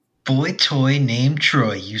boy toy named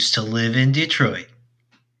Troy used to live in Detroit.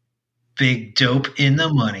 Big dope in the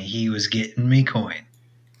money. He was getting me coin.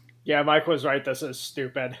 Yeah, Mike was right. This is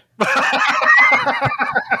stupid.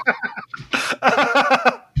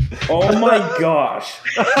 Oh my gosh.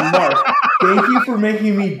 Mark, thank you for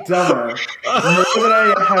making me dumber more than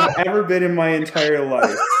I have ever been in my entire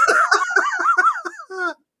life.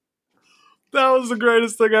 That was the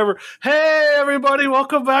greatest thing ever. Hey, everybody.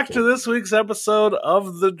 Welcome back to this week's episode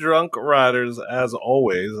of The Drunk Riders. As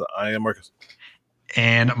always, I am Marcus.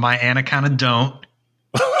 And my anaconda don't.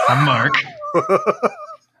 I'm Mark.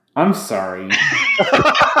 I'm sorry.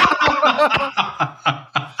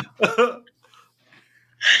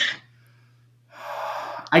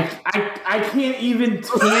 I can't even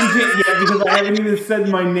tangent yet because I haven't even said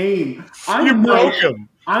my name.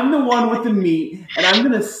 I'm the one with the meat, and I'm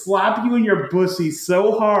going to slap you in your pussy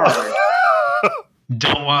so hard.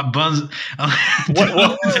 Don't want buns. What?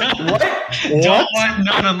 Don't want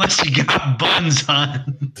none unless you got buns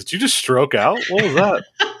on. Did you just stroke out? What was that?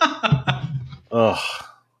 Oh,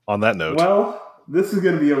 on that note. Well, this is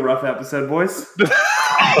going to be a rough episode, boys.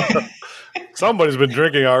 Somebody's been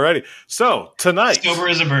drinking already. So, tonight. Sober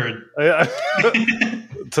as a bird.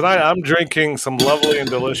 Tonight, I'm drinking some lovely and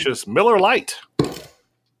delicious Miller Lite.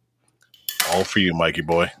 All for you, Mikey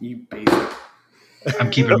boy. You basic.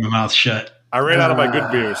 I'm keeping my mouth shut. I ran out of my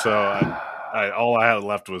good beer, so all I had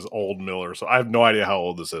left was Old Miller. So I have no idea how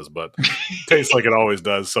old this is, but it tastes like it always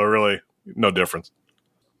does. So really, no difference.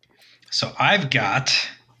 So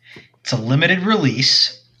it's a limited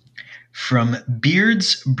release from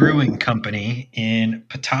Beard's Brewing Company in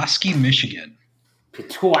Petoskey, Michigan.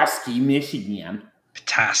 Petoskey, Michigan.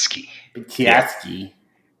 Petoskey. Petoskey.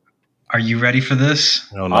 Are you ready for this?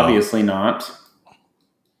 Oh, no. Obviously not.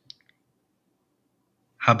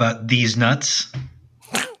 How about these nuts?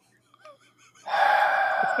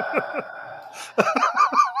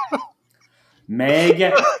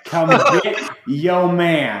 Meg, come get yo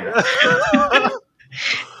man.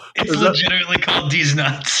 It's legitimately called these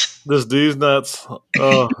nuts. These nuts.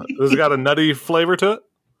 This has got a nutty flavor to it?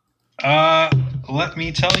 Let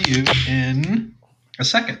me tell you in a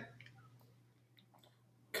second.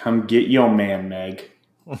 Come get yo man, Meg.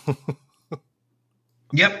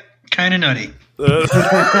 Yep, kind of nutty.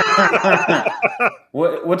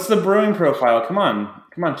 What's the brewing profile? Come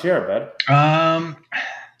on, share it, bud.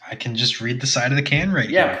 I can just read the side of the can right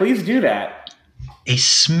here. Yeah, please do that. A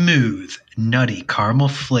smooth, nutty caramel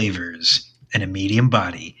flavors and a medium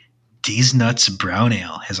body. These Nuts Brown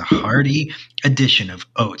Ale has a hearty addition of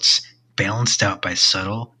oats, balanced out by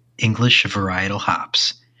subtle English varietal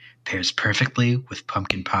hops. Pairs perfectly with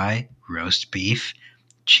pumpkin pie, roast beef,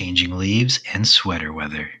 changing leaves, and sweater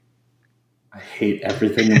weather. I hate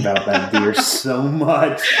everything about that beer so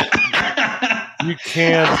much. You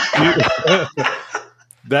can't.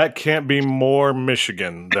 That can't be more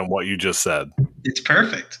Michigan than what you just said. It's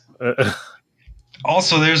perfect.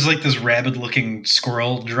 Also, there's like this rabid-looking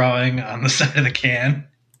squirrel drawing on the side of the can.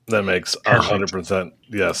 That makes 100%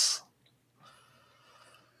 yes.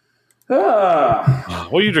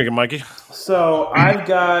 What are you drinking, Mikey? So I've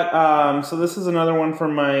got. So this is another one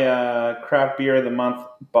from my craft beer of the month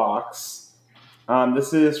box.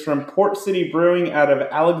 This is from Port City Brewing out of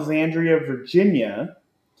Alexandria, Virginia.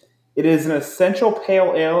 It is an essential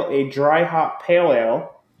pale ale, a dry hop pale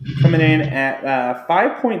ale, coming in at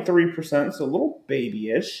 5.3%, so a little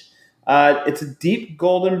babyish. It's a deep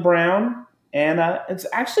golden brown, and it's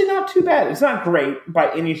actually not too bad. It's not great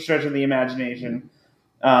by any stretch of the imagination,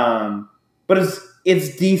 but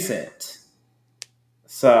it's decent.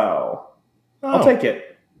 So I'll take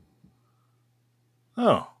it.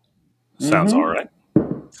 Oh, sounds all right.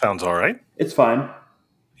 Sounds all right. It's fine.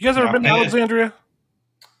 You guys ever been to Alexandria?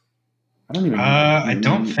 I don't even know. I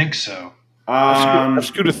don't think so. I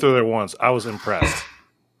scooted through there once. I was impressed.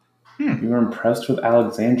 You were impressed with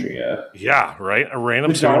Alexandria? Yeah, right? A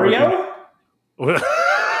random Dario?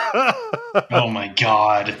 Oh my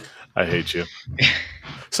God. I hate you.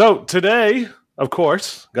 So today, of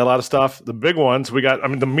course, got a lot of stuff. The big ones,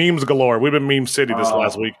 the memes galore. We've been meme city this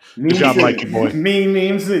last week. Good job, Mikey boy.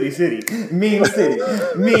 Meme city. Meme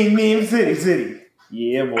city.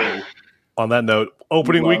 Yeah, boy. On that note,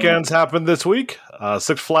 opening weekends happened this week.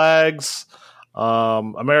 Six Flags,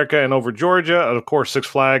 America and over Georgia. And of course, Six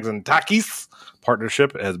Flags and Takis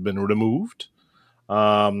partnership has been removed.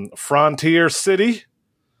 Frontier City,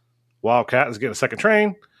 Wildcat is getting a second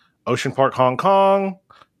train. Ocean Park, Hong Kong.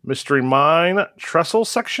 Mystery Mine Trestle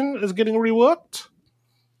section is getting reworked.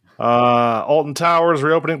 Alton Towers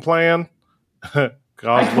reopening plan. I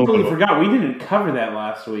completely forgot. We didn't cover that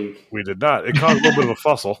last week. We did not. It caused a little bit of a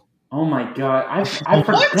fussle. Oh my god, I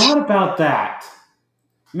forgot about that.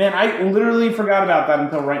 Man, I literally forgot about that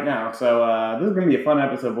until right now. So this is gonna be a fun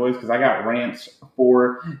episode, boys, because I got rants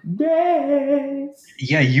for days.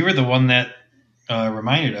 Yeah, you were the one that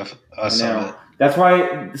reminded us of it. That's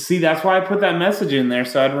why. See, that's why I put that message in there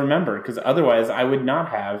so I'd remember. Because otherwise, I would not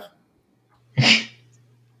have.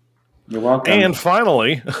 You're welcome. And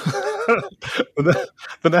finally, the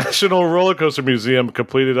National Roller Coaster Museum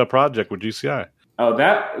completed a project with GCI. Oh,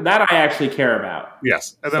 that I actually care about.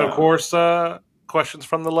 Yes, and then of course, questions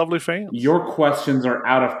from the lovely fans. Your questions are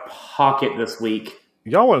out of pocket this week.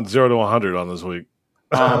 Y'all went 0 to 100 on this week.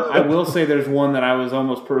 I will say there's one that I was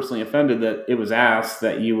almost personally offended that it was asked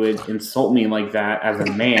that you would insult me like that as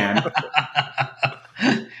a man.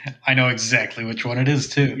 I know exactly which one it is,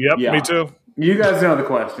 too. Yep, Yeah. me too. You guys know the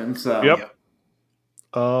question, so Yep.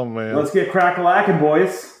 Oh, man. Let's get crack-a-lackin',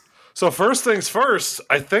 boys. So first things first,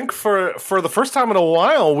 I think for the first time in a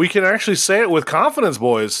while, we can actually say it with confidence,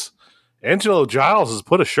 boys. Angelo Giles has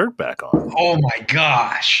put a shirt back on. Oh, my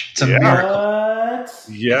gosh. It's a miracle. What?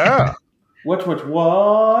 Yeah. What?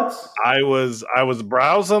 I was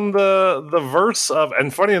browsing the verse of,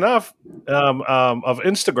 and funny enough, of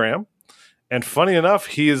Instagram, and funny enough,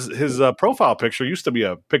 his profile picture used to be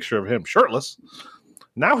a picture of him shirtless.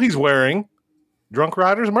 Now he's wearing Drunk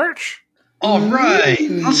Riders merch. All right.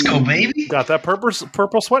 Let's go, baby. Got that purple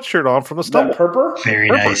sweatshirt on from the stumble. That purple? Very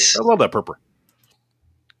Purple. nice. I love that purple.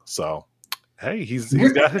 So, hey, he's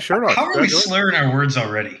got his shirt on. How are we slurring our words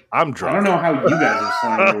already? I'm drunk. I don't know how you guys are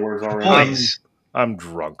slurring your words already. Boys, I'm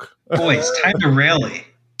drunk. time to rally.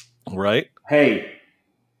 Right? Hey,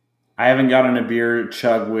 I haven't gotten a beer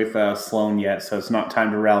chug with Sloan yet, so it's not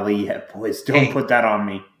time to rally yet. Boys, don't put that on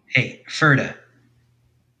me. Hey, Ferda.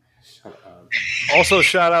 Shut up. Also,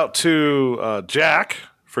 shout out to Jack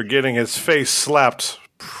for getting his face slapped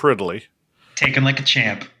prettily. Taken like a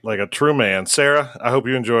champ. Like a true man. Sarah, I hope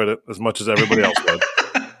you enjoyed it as much as everybody else did.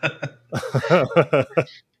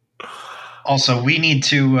 Also, we need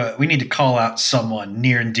to call out someone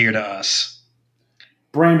near and dear to us.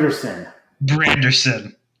 Branderson.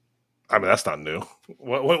 I mean, that's not new.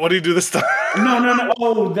 What do you do this time? No.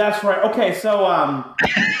 Oh, that's right. Okay, so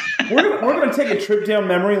we're gonna take a trip down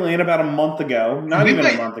memory lane about a month ago. Not even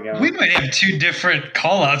a month ago. We might have two different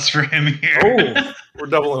call-outs for him here. Oh, we're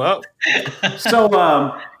doubling up. So,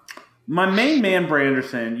 my main man,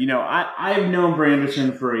 Branderson, I've known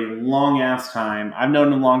Branderson for a long-ass time. I've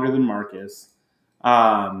known him longer than Marcus.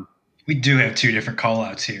 We do have two different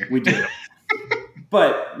call-outs here. We do.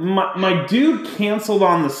 But my dude canceled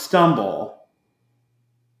on the stumble,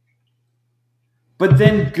 but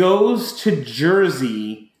then goes to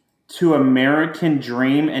Jersey to American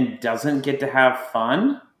Dream and doesn't get to have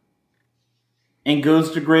fun, and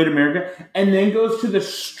goes to Great America, and then goes to the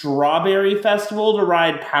Strawberry Festival to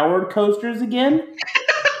ride powered coasters again.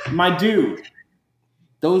 My dude,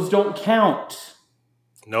 those don't count.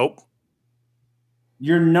 Nope.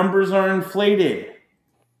 Your numbers are inflated.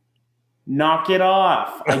 Knock it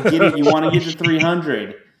off. I get it. You want to get to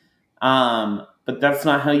 300. But that's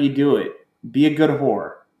not how you do it. Be a good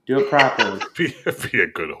whore. Do it properly. Be a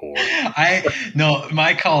good whore.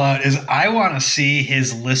 My call out is I want to see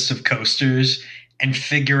his list of coasters and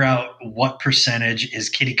figure out what percentage is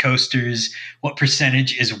kiddie coasters, what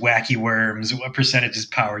percentage is wacky worms, what percentage is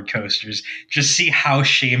powered coasters. Just see how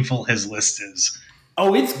shameful his list is.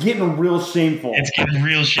 Oh, it's getting real shameful. It's getting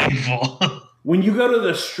real shameful. When you go to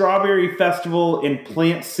the Strawberry Festival in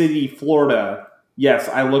Plant City, Florida, yes,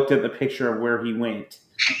 I looked at the picture of where he went.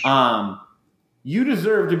 You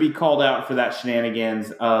deserve to be called out for that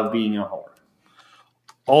shenanigans of being a whore.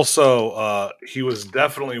 Also, he was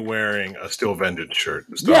definitely wearing a Steel Vengeance shirt.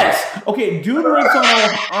 Yes. Okay, dude rips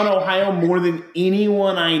on Ohio more than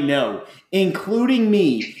anyone I know, including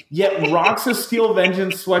me, yet rocks a Steel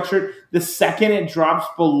Vengeance sweatshirt the second it drops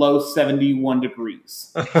below 71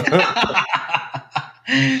 degrees. I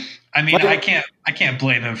mean, I can't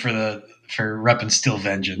blame him for repping Steel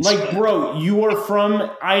Vengeance. Like, bro, you are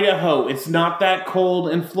from Idaho. It's not that cold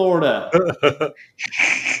in Florida.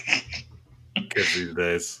 Kids these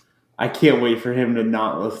days. I can't wait for him to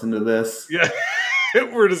not listen to this. Yeah,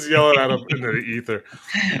 we're just yelling at him into the ether.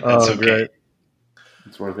 That's okay. Great.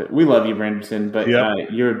 It's worth it. We love you, Branderson, but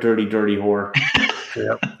you're a dirty, dirty whore.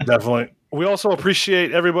 Yep, definitely. We also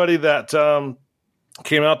appreciate everybody that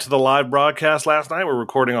came out to the live broadcast last night. We're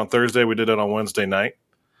recording on Thursday. We did it on Wednesday night.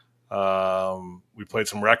 We played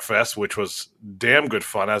some Wreckfest, which was damn good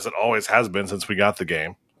fun, as it always has been since we got the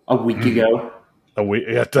game. A week ago. We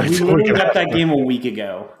literally got that game a week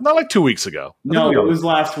ago. Not like 2 weeks ago. No, it was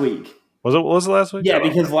last week. Was it last week? Yeah,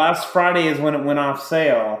 because last Friday is when it went off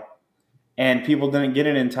sale. and people didn't get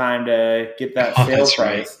it in time to get that sale price.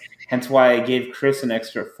 Right. Hence why I gave Chris an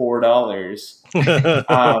extra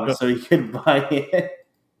 $4 so he could buy it.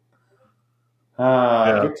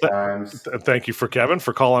 Good times. Thank you for Kevin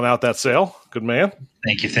for calling out that sale. Good man.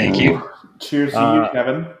 Thank you. Cheers to you,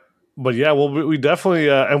 Kevin. But yeah, well, we definitely,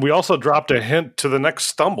 and we also dropped a hint to the next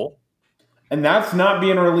stumble. And that's not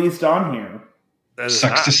being released on here.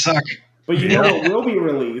 Sucks to suck. But you know it will be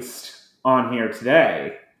released on here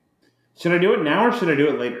today. Should I do it now or should I do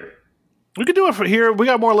it later? We could do it for here. We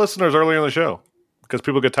got more listeners earlier in the show because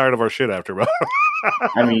people get tired of our shit after.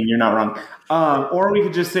 I mean, you're not wrong. Or we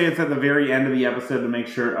could just say it's at the very end of the episode to make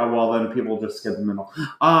sure. Oh, well, then people just skip the middle.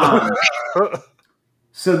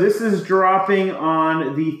 So this is dropping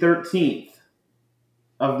on the 13th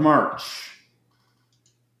of March.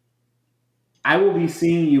 I will be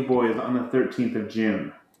seeing you boys on the 13th of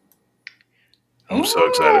June. I'm so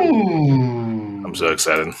excited.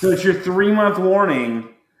 So it's your 3-month warning.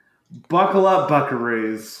 Buckle up,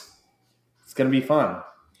 buckaroos. It's going to be fun.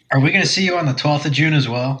 Are we going to see you on the 12th of June as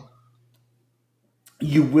well?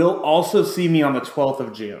 You will also see me on the 12th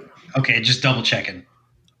of June. Okay, just double checking.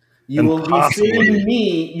 You will be seeing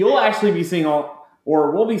me. You'll actually be seeing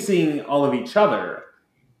we'll be seeing all of each other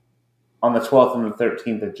on the 12th and the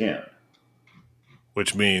 13th of June.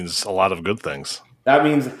 Which means a lot of good things. That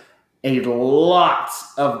means a lot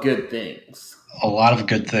of good things. A lot of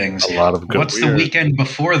good things. A lot of good. What's the weekend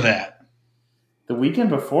before that? The weekend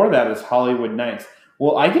before that is Hollywood Nights.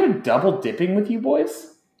 Will I get a double dipping with you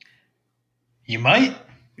boys? You might.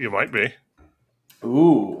 You might be.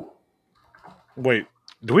 Ooh. Wait.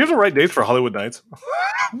 Do we have the right dates for Hollywood Nights?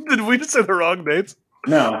 Did we just say the wrong dates?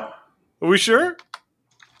 No. Are we sure?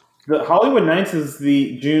 The Hollywood Nights is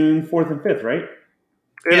the June 4th and 5th, right?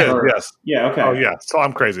 It is, yes. Yeah, okay. Oh, yeah. So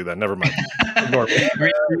I'm crazy then. Never mind. Are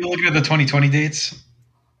you looking at the 2020 dates?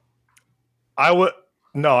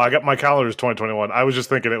 No, I got my calendar is 2021. I was just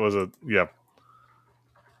thinking it was yeah.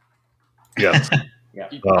 Yes. Yeah.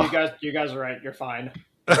 You guys are right. You're fine.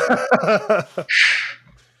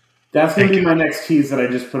 That's going to be my next tease that I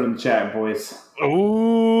just put in the chat, boys.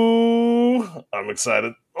 Ooh, I'm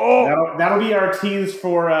excited. Oh, that'll be our tease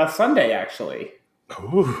for Sunday, actually.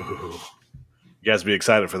 Ooh, you guys be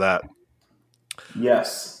excited for that.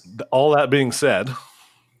 Yes. All that being said,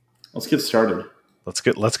 let's get started. Let's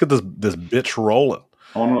get this bitch rolling.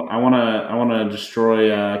 I want to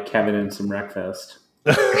destroy Kevin in some Wreckfest.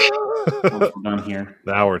 Once we're done here.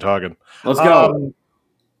 Now we're talking. Let's go.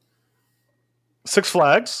 Six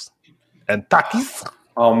Flags and Takis.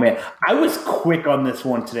 Oh, man. I was quick on this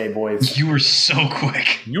one today, boys. You were so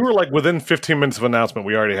quick. You were like within 15 minutes of announcement.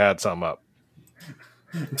 We already had something up.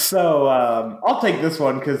 So I'll take this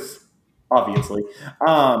one because obviously.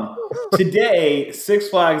 Today, Six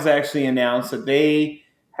Flags actually announced that they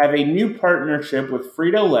have a new partnership with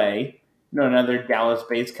Frito-Lay, another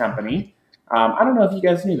Dallas-based company. I don't know if you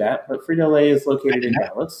guys knew that, but Frito-Lay is located in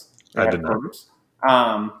Dallas. I did not.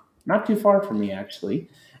 Not too far from me, actually.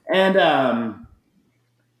 And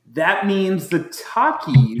that means the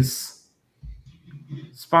Takis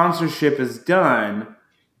sponsorship is done.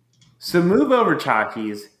 So move over,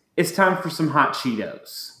 Takis. It's time for some hot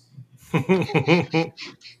Cheetos.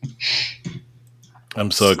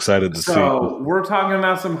 I'm so excited to see. So we're talking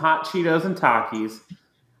about some hot Cheetos and Takis.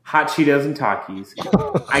 Hot Cheetos and Takis.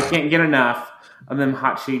 I can't get enough of them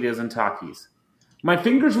hot Cheetos and Takis. My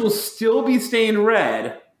fingers will still be stained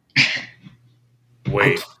red.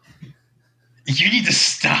 Wait. You need to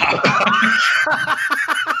stop.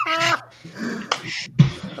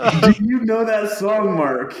 Do you know that song,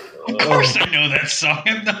 Mark? Of course I know that song.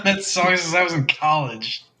 I've known that song since I was in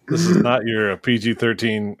college. This is not your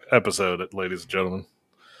PG-13 episode, ladies and gentlemen.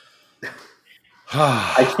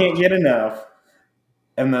 I can't get enough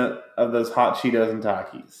of those hot Cheetos and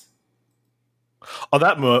Takis. Oh,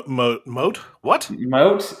 that moat? What?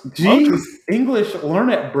 Moat? Jeez, English, learn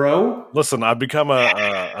it, bro. Listen, I've become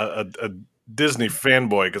a Disney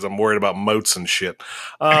fanboy because I'm worried about moats and shit.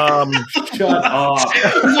 Shut up.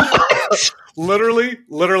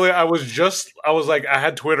 Literally, I was like, I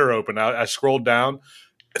had Twitter open. I scrolled down.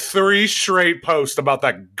 3 straight posts about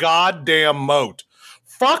that goddamn moat.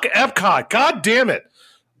 Fuck Epcot. God damn it.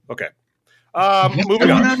 Okay. What's moving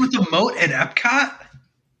going on with the moat at Epcot?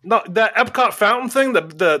 No, that Epcot fountain thing,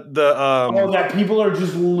 that people are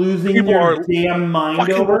just losing their damn mind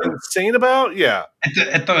over, insane about, yeah.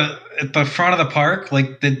 At the front of the park,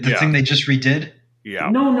 like the thing they just redid. Yeah.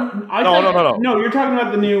 No. No, you're talking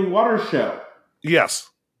about the new water show. Yes.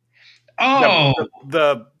 Oh,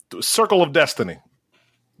 the Circle of Destiny.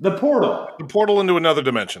 The portal. The portal into another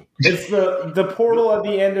dimension. It's the portal at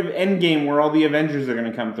the end of Endgame where all the Avengers are going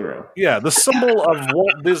to come through. Yeah, the symbol of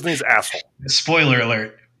Walt Disney's asshole. Spoiler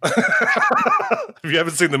alert. If you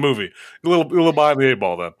haven't seen the movie, you're a little behind the 8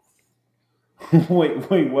 ball then.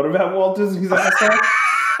 Wait, what about Walt Disney's asshole?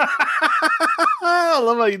 I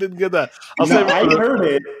love how you didn't get that. I heard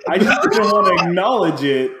it. I just didn't want to acknowledge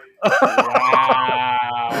it. Wow.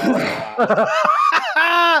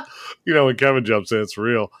 When Kevin jumps in, it's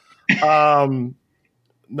real. No,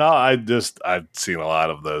 I've seen a lot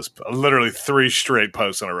of those. Literally 3 straight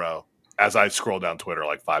posts in a row as I scrolled down Twitter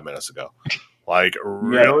like 5 minutes ago. Like,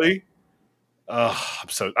 really? Yeah.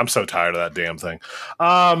 I'm so tired of that damn thing.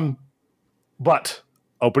 But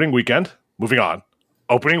opening weekend, moving on.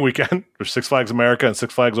 Opening weekend for Six Flags America and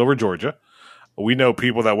Six Flags Over Georgia. We know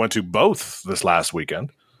people that went to both this last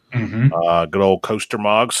weekend. Mm-hmm. Good old Coaster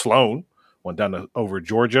Mog Sloan went down to over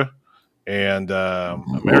Georgia. And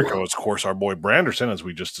America was, of course, our boy Branderson, as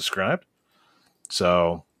we just described.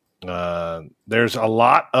 So there's a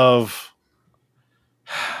lot of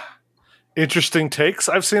interesting takes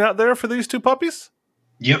I've seen out there for these 2 puppies.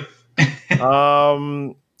 Yep.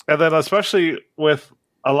 And then especially with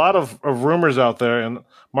a lot of rumors out there, and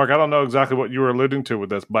Mark, I don't know exactly what you were alluding to with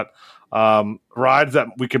this, but rides that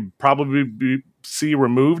we could probably see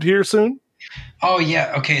removed here soon. Oh,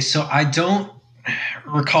 yeah. Okay, so I don't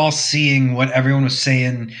recall seeing what everyone was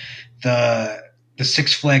saying the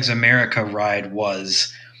Six Flags America ride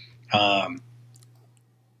was. I'm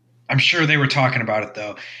sure they were talking about it,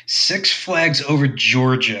 though. Six Flags Over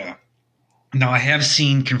Georgia. Now, I have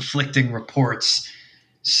seen conflicting reports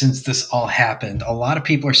since this all happened. A lot of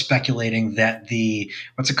people are speculating that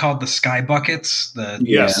what's it called? The Sky Buckets,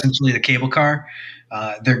 essentially the cable car,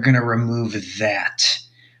 they're going to remove that.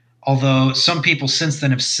 Although some people since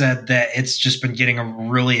then have said that it's just been getting a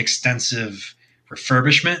really extensive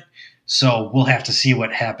refurbishment. So we'll have to see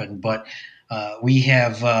what happened. But we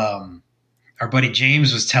have our buddy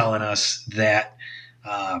James was telling us that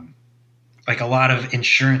like a lot of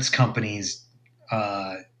insurance companies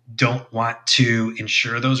don't want to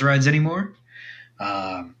insure those rides anymore.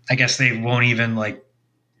 I guess they won't even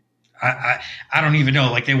I don't even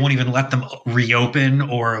know. Like they won't even let them reopen,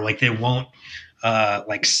 or like they won't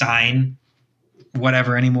sign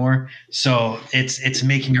whatever anymore. So it's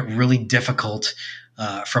making it really difficult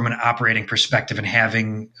from an operating perspective and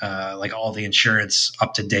having all the insurance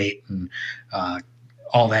up to date and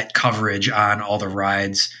all that coverage on all the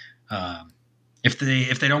rides. If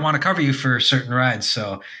they don't want to cover you for certain rides.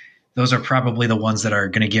 So those are probably the ones that are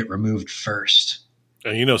going to get removed first.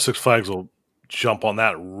 And Six Flags will jump on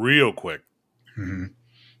that real quick. Mm-hmm.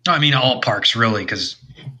 I mean, all parks really, because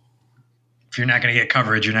if you're not going to get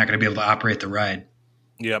coverage, you're not going to be able to operate the ride.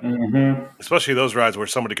 Yep. Mm-hmm. Especially those rides where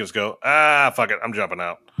somebody can just go, fuck it, I'm jumping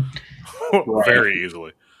out. Very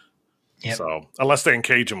easily. Yep. So, unless they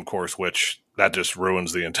encage them, of course, which that just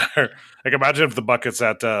ruins the entire... Like, imagine if the buckets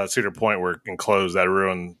at Cedar Point were enclosed, that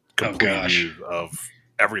ruined complete view of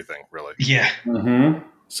everything, really. Yeah. Mm-hmm.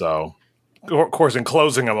 So, of course,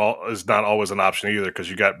 enclosing them is not always an option either, because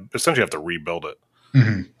you essentially have to rebuild it.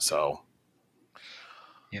 Mm-hmm. So...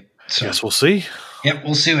 Yep. So, yes, we'll see. Yep,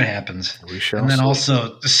 we'll see what happens. We shall. And then see.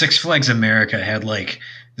 Also, the Six Flags America had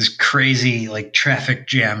this crazy traffic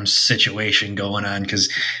jam situation going on because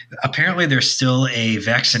apparently there's still a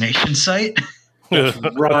vaccination site.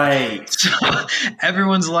 Right. So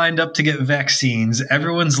everyone's lined up to get vaccines.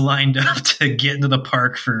 Everyone's lined up to get into the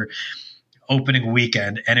park for opening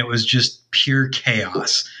weekend, and it was just pure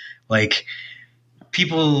chaos.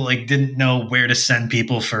 People didn't know where to send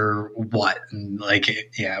people for what, and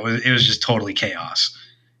it was just totally chaos.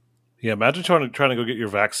 Yeah, imagine trying to go get your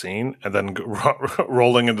vaccine and then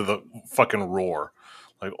rolling into the fucking roar,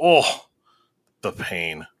 the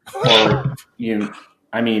pain. Or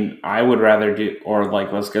I would rather do, or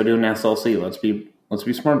let's go do an SLC. Let's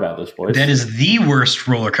be smart about this, boys. That is the worst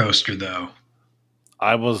roller coaster, though.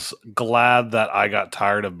 I was glad that I got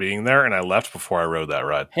tired of being there and I left before I rode that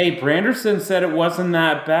ride. Hey, Branderson said it wasn't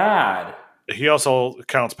that bad. He also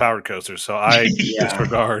counts powered coasters, so I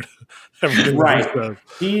disregard everything. Right.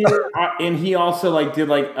 He also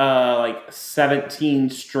did 17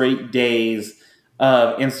 straight days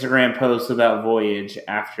of Instagram posts about Voyage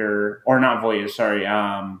after, or not Voyage, sorry,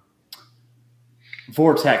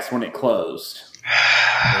 Vortex when it closed.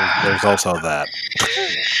 There's also that.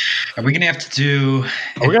 Are we going to have to do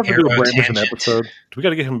a Branderson episode? Do we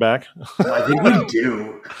got to get him back? I think we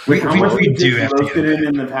do. We do have to get him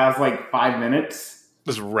in the past 5 minutes.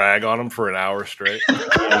 Just rag on him for an hour straight.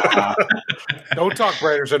 Yeah. Don't talk,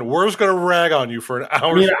 Branderson. We're just going to rag on you for an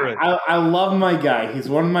hour straight. I love my guy. He's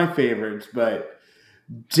one of my favorites, but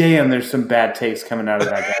Damn, there's some bad takes coming out of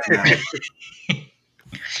that guy's mouth.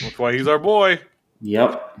 That's why he's our boy.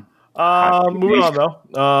 Yep. Moving on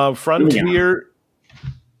though. Frontier.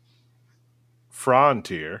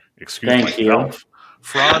 Excuse Thank myself. you.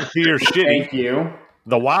 Frontier Shitty. Thank you.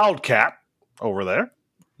 The Wildcat over there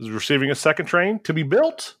is receiving a second train to be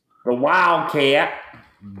built The Wildcat.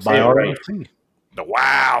 by RMC. The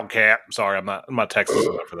Wildcat. Sorry, I'm not Texas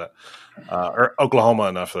enough for that. Or Oklahoma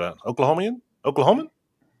enough for that. Oklahoman?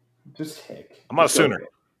 Just hick. I'm not a Sooner.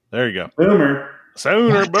 There you go. Boomer.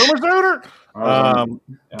 Sooner.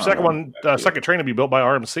 Second Okay. train to be built by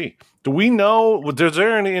RMC. Do we know? Is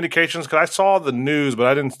there any indications? Because I saw the news, but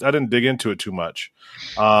I didn't dig into it too much.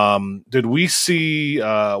 Did we see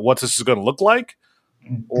what this is going to look like?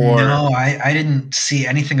 Or no, I didn't see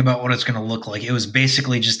anything about what it's going to look like. It was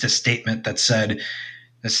basically just a statement that said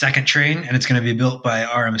the second train, and it's going to be built by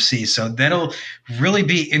RMC. So that'll really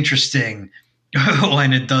be interesting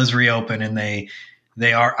when it does reopen and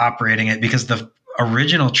they are operating it, because the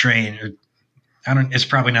original train, it's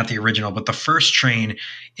probably not the original, but the first train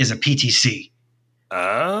is a PTC.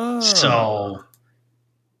 Oh. So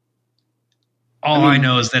I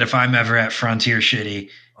know is that if I'm ever at Frontier Shitty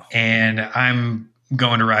and I'm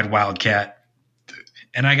going to ride Wildcat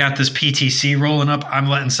and I got this PTC rolling up, I'm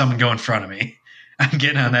letting someone go in front of me. I'm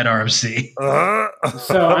getting on that RMC.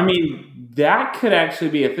 So, I mean, that could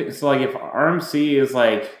actually be a thing. So, like, if RMC is,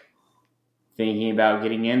 like, thinking about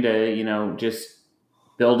getting into, just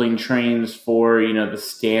building trains for, the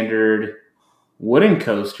standard wooden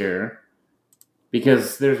coaster,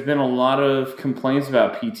 because there's been a lot of complaints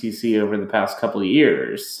about PTC over the past couple of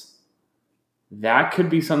years, that could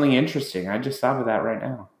be something interesting. I just thought of that right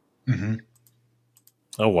now. Mm-hmm.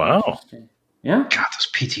 Oh, wow. Yeah. God, those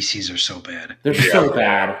PTCs are so bad. They're so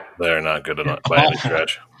bad. They're not good enough by any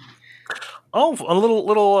stretch. Oh, a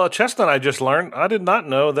little chestnut I just learned. I did not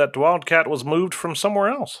know that Wildcat was moved from somewhere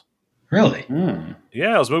else. Really?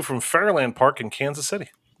 Yeah, it was moved from Fairland Park in Kansas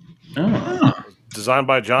City. Oh. Designed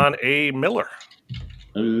by John A. Miller.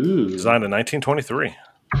 Ooh. Designed in 1923.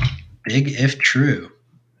 Big if true.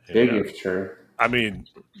 Big if true. I mean,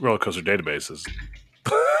 roller coaster databases.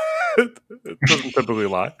 It doesn't typically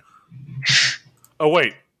lie. Oh,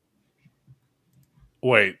 wait.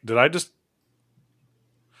 Did I just...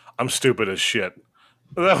 I'm stupid as shit.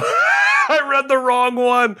 I read the wrong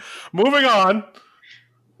one. Moving on.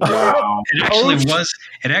 Wow.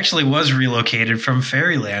 It actually was relocated from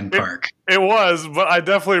Fairyland Park. It was, but I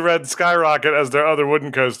definitely read Skyrocket as their other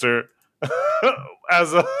wooden coaster.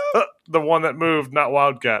 As the one that moved, not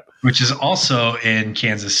Wildcat. Which is also in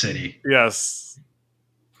Kansas City. Yes.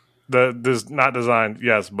 Not designed,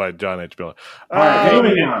 yes, by John H. Miller.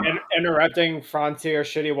 Interrupting Frontier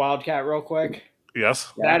Shitty Wildcat real quick.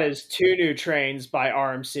 Yes. That is 2 new trains by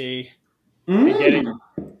RMC.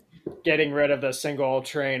 Getting rid of the single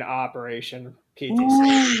train operation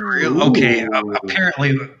PTC. Okay,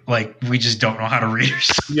 apparently, we just don't know how to read.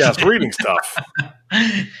 Yes, reading stuff.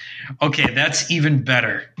 Okay, that's even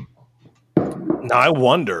better. Now, I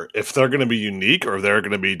wonder if they're going to be unique or if they're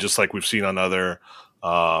going to be just like we've seen on other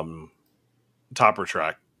Topper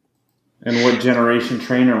Track. And what generation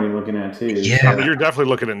train are we looking at, too? Yeah. I mean, you're definitely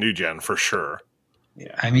looking at new gen for sure.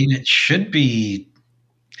 Yeah. I mean, it should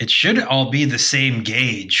all be the same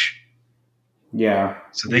gauge. Yeah.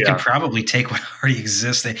 So they can probably take what already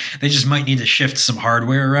exists. They just might need to shift some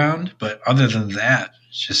hardware around. But other than that,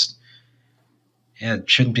 it's just, it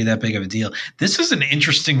shouldn't be that big of a deal. This is an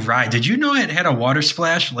interesting ride. Did you know it had a water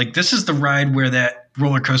splash? This is the ride where that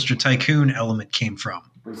Roller Coaster Tycoon element came from.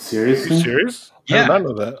 Seriously? Are you serious? Yeah. I did not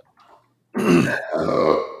know that.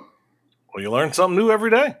 Well, you learn something new every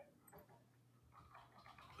day.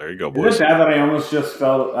 There you go, boys. Is it bad that I almost just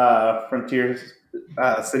spelled Frontier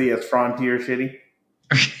City as Frontier Shitty?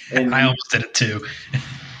 And I almost did it too.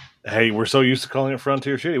 Hey, we're so used to calling it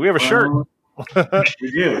Frontier Shitty. We have a shirt.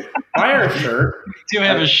 We do. Buy our shirt. Do you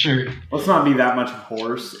have a shirt? Let's not be that much of a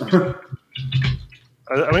horse. I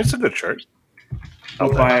mean, it's a good shirt.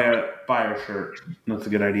 We'll buy our shirt. That's a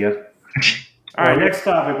good idea. All right, next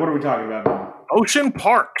topic. What are we talking about now? Ocean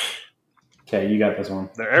Park. Okay, you got this one.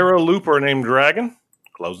 The Aero Looper named Dragon.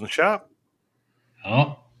 Closing shop.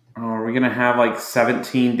 Oh. Are we going to have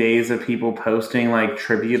 17 days of people posting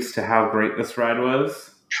tributes to how great this ride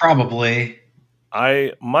was? Probably.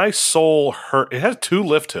 My soul hurt. It has 2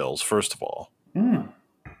 lift hills, first of all.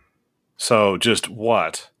 So just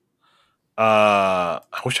what? I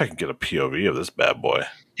wish I could get a POV of this bad boy.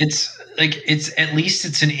 It's at least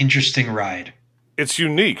it's an interesting ride. It's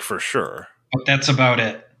unique for sure. But that's about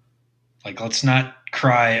it. Let's not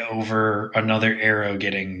cry over another arrow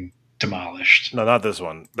getting demolished. No, not this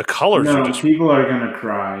one. The colors are just people are gonna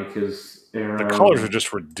cry because the colors are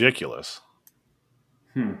just ridiculous.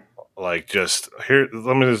 Like, just here,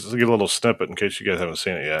 let me just get a little snippet in case you guys haven't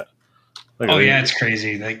seen it yet. Oh yeah, it's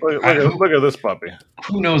crazy. Like, look at this puppy.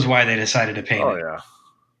 Who knows why they decided to paint it? Oh yeah,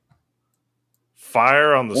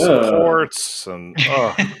 fire on the supports and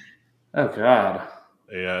oh god.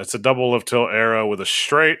 Yeah, it's a double lift tilt arrow with a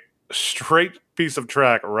straight piece of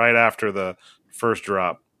track right after the first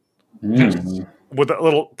drop. With a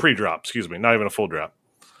little pre-drop, excuse me, not even a full drop.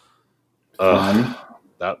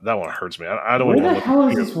 That one hurts me. I don't Where want to the hell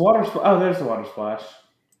is this water splash? Oh, there's the water splash.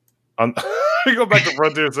 You go back to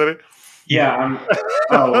Frontier City? Yeah,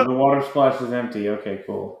 the water splash is empty. Okay,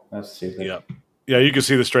 cool. That's stupid. Yeah, you can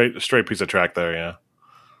see the straight piece of track there, yeah.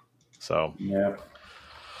 So. Yeah.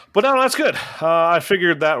 But no, that's good. I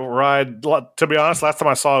figured that ride, to be honest, last time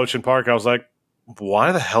I saw Ocean Park, I was like,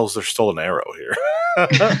 why the hell is there still an arrow here?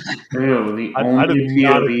 Ew, the only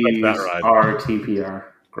POVs are TPR.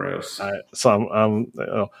 Gross. So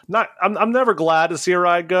I'm never glad to see a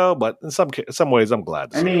ride go, but in some ways I'm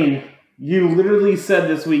glad to see it. You literally said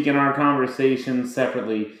this week in our conversation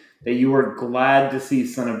separately that you were glad to see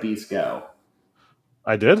Son of Beast go.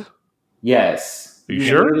 I did? Yes. Are you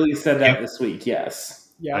sure? You literally said that this week, yes.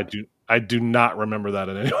 Yeah. I do not remember that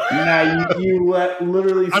in any way. No, you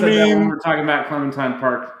literally said that when we were talking about Clementine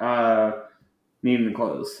Park needing to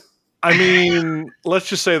close. I mean, let's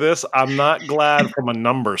just say this. I'm not glad from a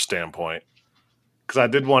number standpoint because I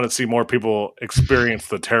did want to see more people experience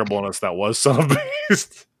the terribleness that was Son of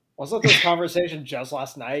Beast. Wasn't this conversation just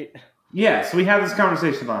last night? Yes, we had this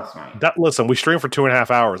conversation last night. Listen, we streamed for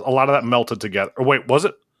 2.5 hours. A lot of that melted together. Or wait, was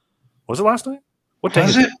it last night? What day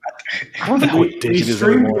was it? I don't know what day it is We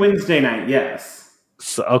streamed anymore. Wednesday night, yes.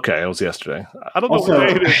 So, okay, it was yesterday. I don't know also, what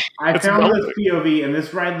day it is. I found this POV, and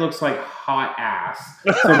this ride looks like hot ass.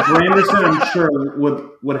 So Branderson, I'm sure,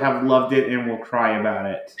 would have loved it and will cry about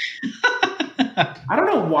it. I don't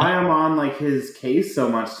know why I'm on like his case so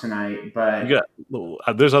much tonight, but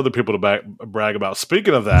there's other people to brag about.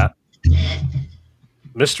 Speaking of that,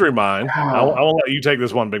 Mystery Mine. I will let you take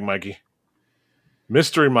this one, Big Mikey.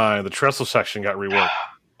 Mystery Mine. The trestle section got reworked.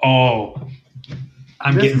 Oh.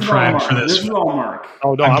 I'm getting primed for this. This is all Mark.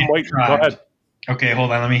 Oh, no, I'm waiting. Go ahead. Okay, hold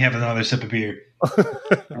on. Let me have another sip of beer.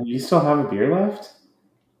 You still have a beer left?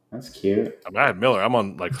 That's cute. I had Miller. I'm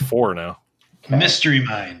on like 4 now. Okay. Mystery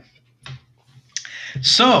Mine.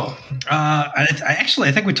 So,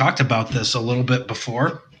 I think we talked about this a little bit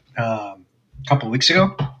before, a couple weeks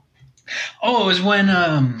ago. Oh, it was when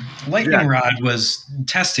Lightning Rod was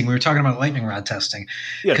testing. We were talking about Lightning Rod testing.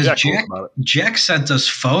 Yeah, because Jack sent us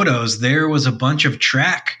photos. There was a bunch of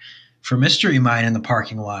track for Mystery Mine in the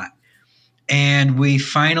parking lot. And we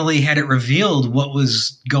finally had it revealed what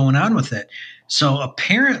was going on with it. So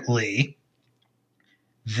apparently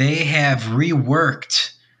they have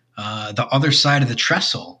reworked the other side of the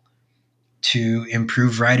trestle to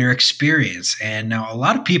improve rider experience. And now a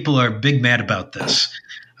lot of people are big mad about this.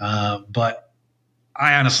 But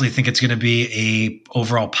I honestly think it's going to be a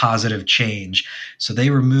overall positive change. So they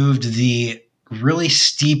removed the really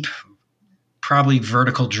steep, probably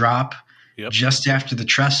vertical drop just after the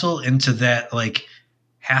trestle into that like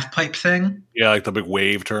half pipe thing. Yeah, like the big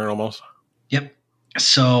wave turn almost. Yep.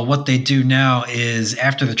 So what they do now is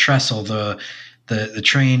after the trestle, the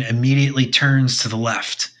train immediately turns to the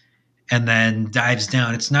left and then dives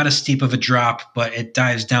down. It's not as steep of a drop, but it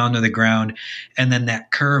dives down to the ground. And then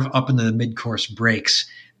that curve up into the mid-course breaks.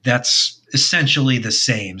 That's essentially the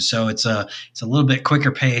same. So it's a little bit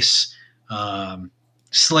quicker pace,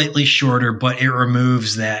 slightly shorter, but it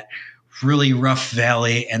removes that really rough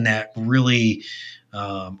valley and that really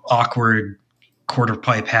awkward quarter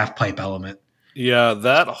pipe, half pipe element. Yeah,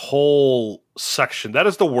 that whole section, that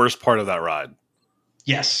is the worst part of that ride.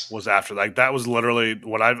 Yes. Was after that was literally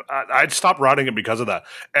what I'd stopped riding it because of that.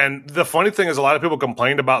 And the funny thing is a lot of people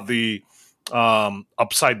complained about the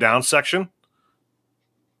upside down section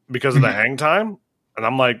because of the hang time. And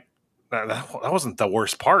I'm like, that wasn't the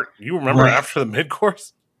worst part. You remember after the mid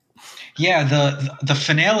course? Yeah, the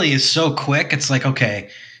finale is so quick. It's like, okay,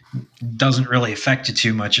 doesn't really affect you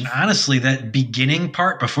too much. And honestly, that beginning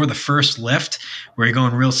part before the first lift where you're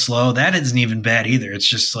going real slow, that isn't even bad either. It's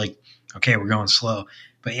just like, okay, we're going slow.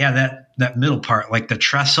 But yeah, that middle part, like the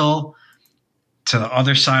trestle to the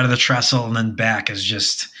other side of the trestle and then back is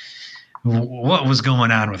just what was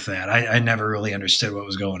going on with that. I never really understood what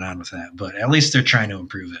was going on with that, but at least they're trying to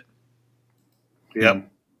improve it.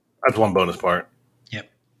 Yep. That's one bonus part.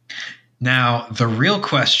 Yep. Now, the real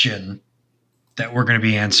question that we're going to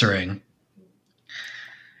be answering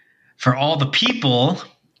for all the people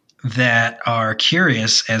that are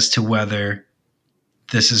curious as to whether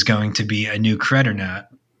this is going to be a new cred or not.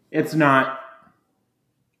 It's not.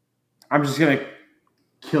 I'm just going to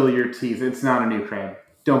kill your teeth. It's not a new cred.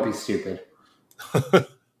 Don't be stupid.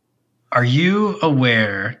 Are you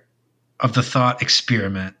aware of the thought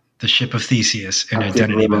experiment, the ship of Theseus, in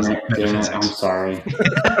identity metaphysics? I'm sorry.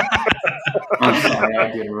 I'm sorry,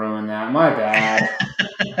 I did ruin that. My bad.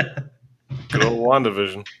 Good old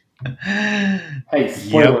WandaVision. Hey,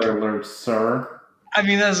 spoiler alert, sir. I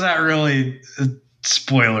mean, that's not really a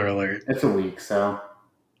spoiler alert. It's a week, so.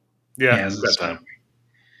 Yeah, it's that time.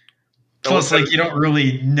 Plus, like, you don't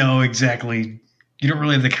really know exactly. You don't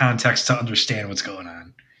really have the context to understand what's going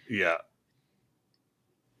on. Yeah.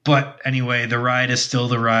 But anyway, the ride is still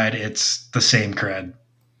the ride. It's the same cred.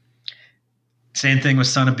 Same thing with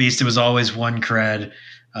Son of Beast. It was always one cred.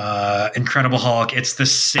 Incredible Hulk. It's the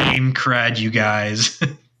same cred, you guys.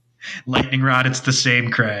 Lightning Rod. It's the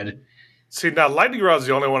same cred. See, now Lightning Rod's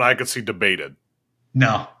the only one I could see debated.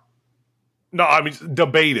 No, I mean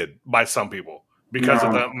debated by some people because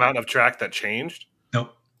of the amount of track that changed.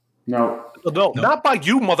 Nope. No, not by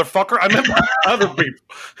you, motherfucker. I meant by other people.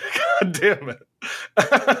 God damn it.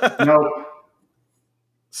 no.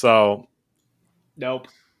 So, Nope.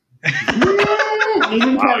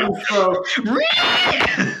 Even Kevin's throat.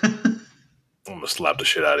 I'm gonna slap the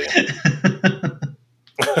shit out of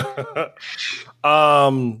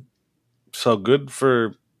you. So good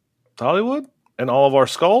for Dollywood and all of our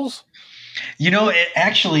skulls. You know, it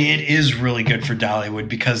is really good for Dollywood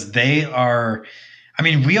because they are. I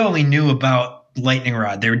mean, we only knew about Lightning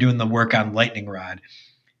Rod. They were doing the work on Lightning Rod.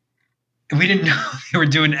 We didn't know they were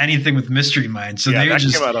doing anything with Mystery Mine. So they were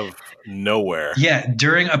just came out of nowhere. Yeah,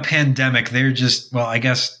 during a pandemic, they're just I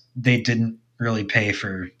guess they didn't really pay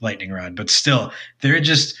for Lightning Rod, but still, they're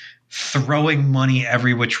just throwing money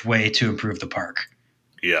every which way to improve the park.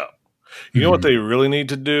 Yeah. You know what they really need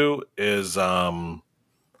to do is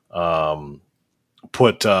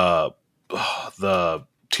put the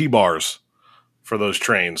T-bars for those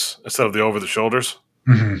trains instead of the over-the-shoulders.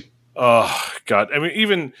 Mm-hmm. Oh, God. I mean,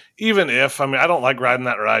 even if, I don't like riding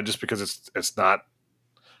that ride just because it's not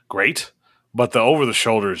great, but the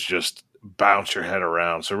over-the-shoulders just bounce your head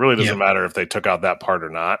around. So it really doesn't matter if they took out that part or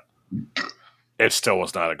not. It still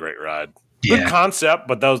was not a great ride. Yeah. Good concept,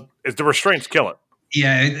 but the restraints kill it.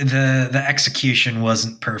 Yeah, the execution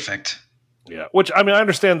wasn't perfect. Yeah, which, I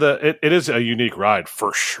understand that it is a unique ride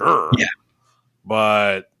for sure. Yeah.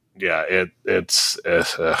 But, yeah, it's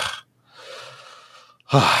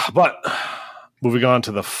but moving on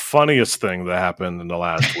to the funniest thing that happened in the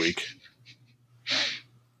last week.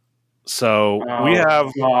 So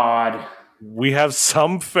we have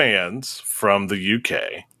some fans from the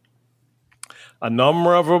UK. A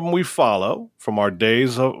number of them we follow from our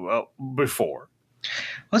days before.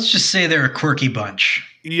 Let's just say they're a quirky bunch.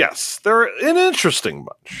 Yes, they're an interesting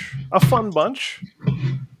bunch, a fun bunch,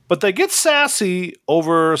 but they get sassy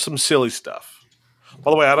over some silly stuff.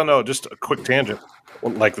 By the way, I don't know, just a quick tangent,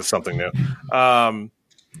 like this something new. I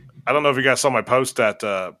don't know if you guys saw my post at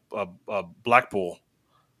Blackpool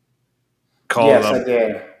calling them I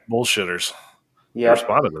did. bullshitters. Yeah, I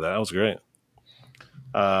responded to that. That was great.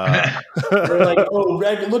 They're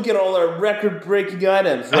like, look at all our record-breaking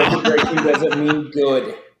items. Record-breaking doesn't mean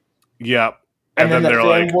good. Yeah. And then they're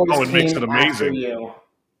like, it makes it amazing. You.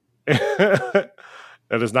 That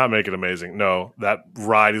does not make it amazing. No, that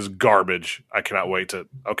ride is garbage. I cannot wait to.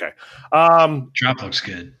 Okay. Drop looks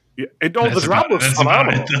good. Yeah, the drop looks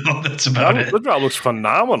phenomenal. That's about it. The drop looks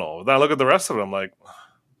phenomenal. Then I look at the rest of it. I'm like,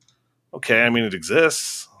 okay. It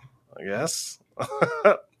exists, I guess.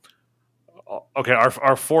 Okay,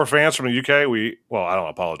 our 4 fans from the UK. I don't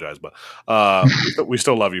apologize, but we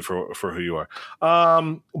still love you for who you are.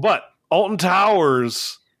 But Alton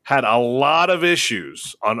Towers had a lot of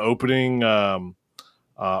issues on opening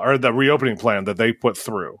or the reopening plan that they put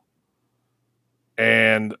through,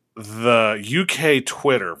 and the UK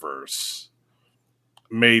Twitterverse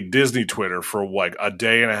made Disney Twitter for like a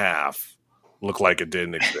day and a half look like it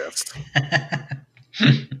didn't exist.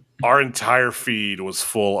 Our entire feed was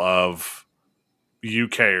full of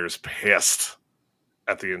UKers pissed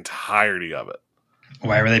at the entirety of it.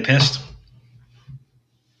 Why were they pissed?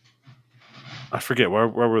 I forget. Where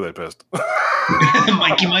were they pissed?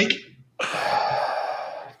 Mikey Mike?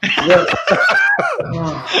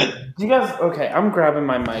 Do you guys... Okay, I'm grabbing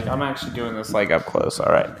my mic. I'm actually doing this like up close.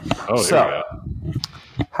 All right. Oh, here we go.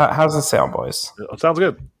 How's it sound, boys? It sounds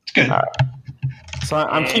good. It's good. All right. So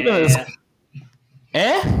I'm keeping this...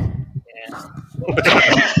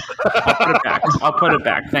 I'll put it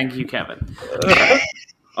back. Thank you, Kevin.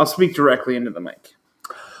 I'll speak directly into the mic.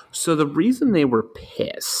 So the reason they were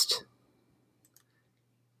pissed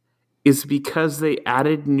is because they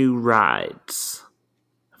added new rides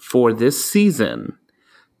for this season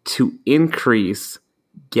to increase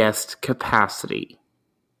guest capacity.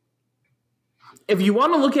 If you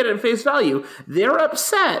want to look at it at face value, they're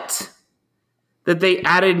upset that they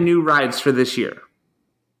added new rides for this year.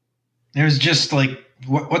 There's just like,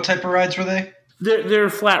 what type of rides were they? They're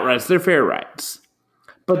flat rides. They're fair rides.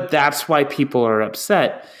 But that's why people are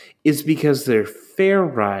upset, is because they're fair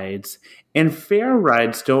rides, and fair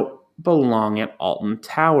rides don't belong at Alton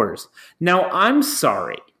Towers. Now, I'm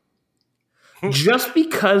sorry. Just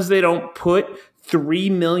because they don't put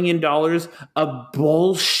 $3 million of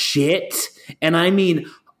bullshit, and I mean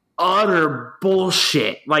utter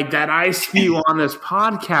bullshit, like that I spew on this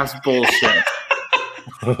podcast bullshit.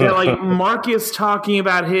 They're like Marcus talking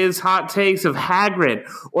about his hot takes of Hagrid,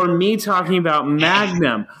 or me talking about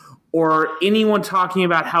Magnum, or anyone talking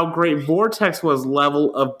about how great Vortex was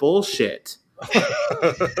level of bullshit.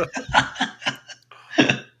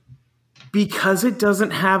 Because it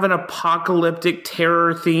doesn't have an apocalyptic,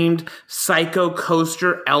 terror-themed psycho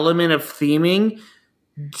coaster element of theming,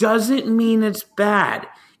 doesn't mean it's bad.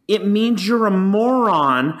 It means you're a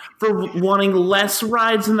moron for wanting less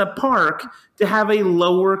rides in the park to have a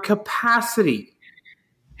lower capacity.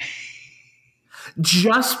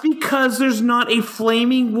 Just because there's not a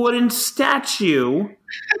flaming wooden statue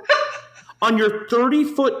on your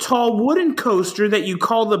 30-foot tall wooden coaster that you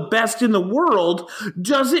call the best in the world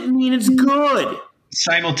doesn't mean it's good.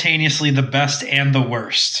 Simultaneously the best and the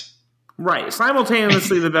worst. Right,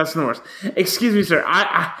 simultaneously the best and the worst. Excuse me, sir.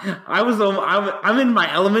 I'm in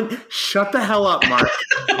my element. Shut the hell up, Mark.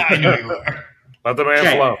 I know you are. Let the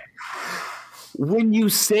man flow. When you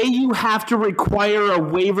say you have to require a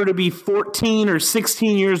waiver to be 14 or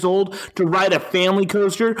 16 years old to ride a family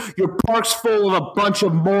coaster, your park's full of a bunch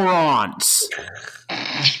of morons.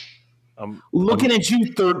 Looking at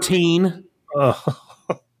you, 13.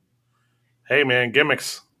 Hey, man,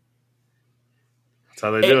 gimmicks. That's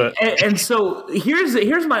how they do it. And so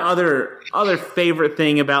here's my other favorite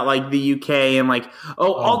thing about like the UK and like,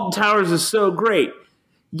 Alton Towers is so great.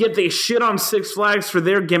 Yet they shit on Six Flags for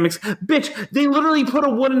their gimmicks. Bitch, they literally put a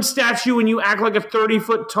wooden statue and you act like a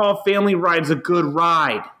 30-foot tall family ride's a good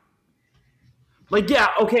ride. Like, yeah,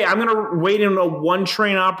 okay, I'm going to wait in a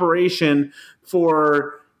one-train operation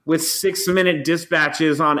with 6-minute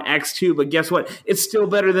dispatches on X2, but guess what? It's still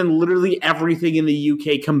better than literally everything in the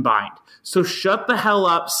UK combined. So shut the hell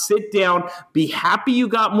up, sit down, be happy you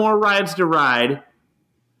got more rides to ride,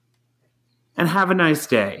 and have a nice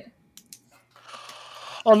day.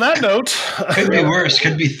 On that note, could be worse.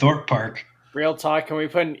 Could be Thorpe Park. Real talk. Can we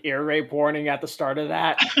put an ear rape warning at the start of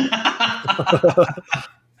that?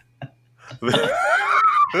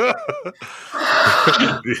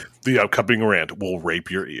 the upcoming rant will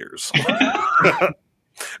rape your ears.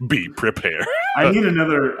 Be prepared. I need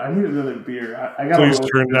another beer. I Please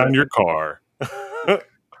turn down your car.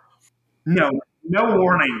 No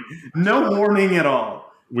warning. No warning at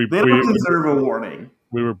all. They don't deserve a warning.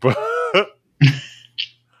 We were.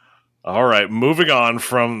 All right, moving on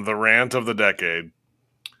from the rant of the decade.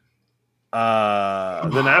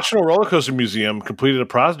 The National Roller Coaster Museum completed a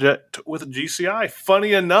project with GCI.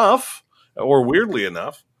 Funny enough, or weirdly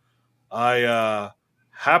enough, I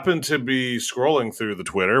happened to be scrolling through the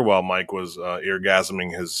Twitter while Mike was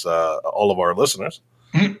eargasming all of our listeners.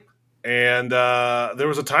 And there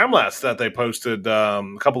was a time lapse that they posted a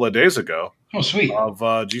couple of days ago. Oh, sweet. Of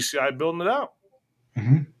GCI building it out.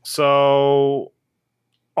 Mm-hmm. So...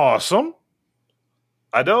 awesome.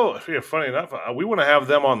 I know, funny enough, we want to have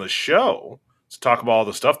them on the show to talk about all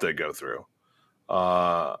the stuff they go through.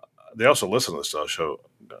 They also listen to the show.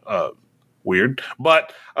 Weird.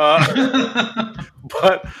 But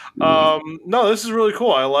no, this is really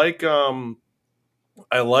cool. I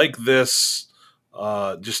like this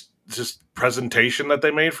just presentation that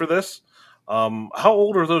they made for this. How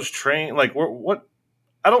old are those trains? Like, what?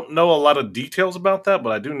 I don't know a lot of details about that,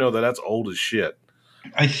 but I do know that that's old as shit.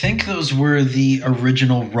 I think those were the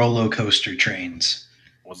original roller coaster trains.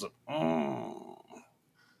 Was it?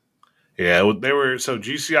 Yeah, they were. So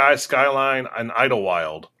GCI, Skyline, and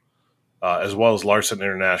Idlewild, as well as Larson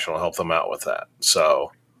International, helped them out with that.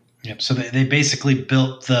 So, yep. So they basically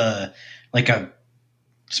built a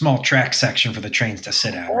small track section for the trains to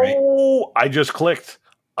sit at. Right? Oh, I just clicked.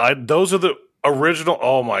 Those are the original.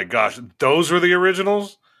 Oh my gosh, those were the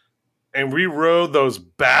originals. And we rode those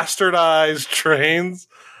bastardized trains.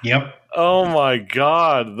 Yep. Oh my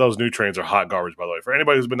god, those new trains are hot garbage. By the way, for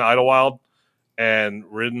anybody who's been to Idlewild and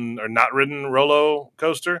ridden or not ridden Rolo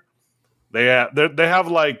coaster, they have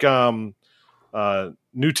like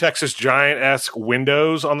New Texas Giant-esque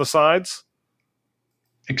windows on the sides.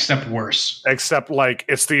 Except worse. Except, like,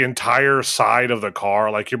 it's the entire side of the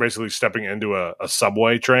car. Like, you're basically stepping into a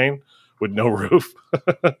subway train with no roof.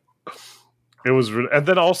 It was, and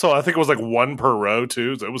then also, I think it was like one per row,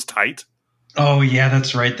 too. So it was tight. Oh, yeah,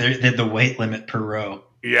 that's right. They had the weight limit per row.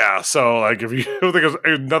 Yeah, so, like, if you think it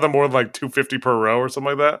was nothing more than, like, $250 per row or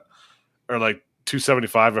something like that, or, like,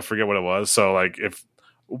 $275, I forget what it was. So, like, if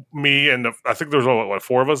me and I think there was, what,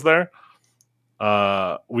 4 of us there?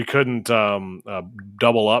 We couldn't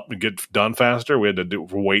double up and get done faster. We had to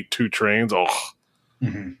wait 2 trains. Oh,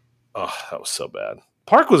 oh, that was so bad.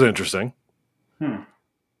 Park was interesting.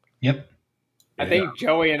 Yep. I think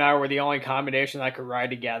Joey and I were the only combination that could ride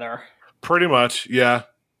together. Pretty much, yeah.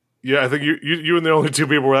 Yeah, I think you and the only 2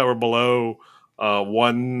 people that were below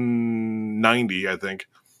 190, I think.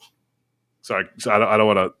 So I don't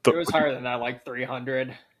want to... It was higher than that, like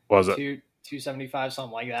 300. Was it? 275,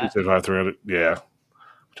 something like that. 275, 300, yeah.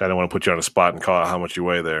 Which I don't want to put you on a spot and call out how much you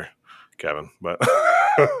weigh there, Kevin. But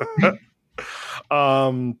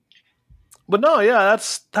but no, yeah,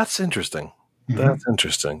 that's interesting. That's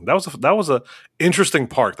interesting. That was a interesting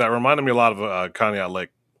park. That reminded me a lot of Conneaut Lake.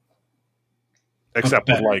 Except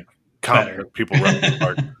with like competent people running the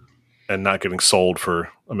park and not getting sold for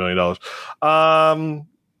 $1 million.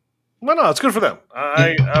 No, it's good for them.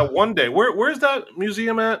 One day, where's that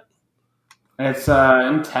museum at? It's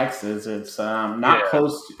in Texas. It's not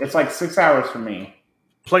close. It's like 6 hours from me.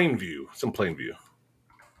 Plainview. It's in Plainview.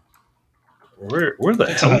 Where the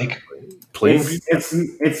It's hell? a lake. Plainview.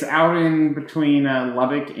 It's out in between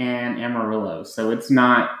Lubbock and Amarillo, so it's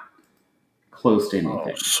not close to anything.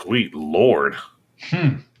 Oh, sweet Lord.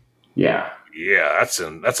 Yeah. Yeah, that's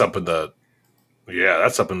up in the.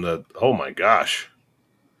 Oh my gosh.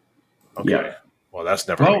 Okay. Yeah. Well, that's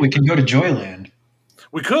never. Well, we can go to Joyland.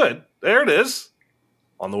 We could. There it is.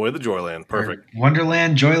 On the way to Joyland. Perfect. Or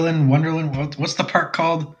Wonderland, Joyland, Wonderland. What's the park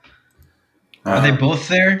called? Are they both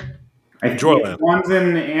there? Joyland. One's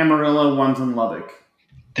in Amarillo, one's in Lubbock.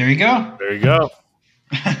 There you go. There you go.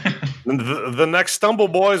 the next Stumble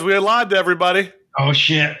Boys, we lied to everybody. Oh,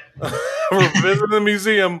 shit. We're visiting the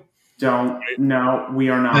museum. No, we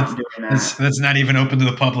are not doing that. That's not even open to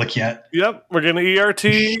the public yet. Yep, we're going to ERT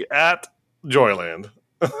at Joyland.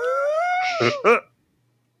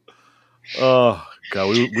 Oh,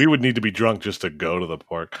 God, we would need to be drunk just to go to the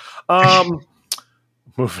park.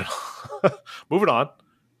 Moving on.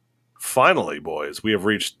 Finally, boys, we have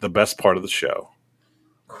reached the best part of the show.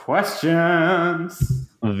 Questions.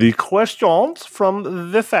 The questions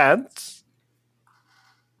from the fans.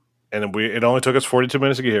 And it only took us 42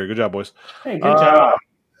 minutes to get here. Good job, boys. Hey, good job.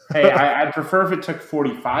 Hey, I'd prefer if it took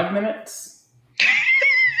 45 minutes.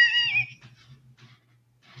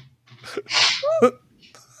 The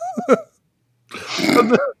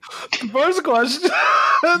first question.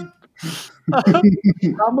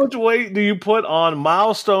 How much weight do you put on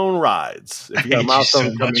milestone rides? If you got a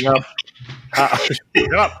milestone coming up,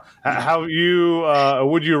 how you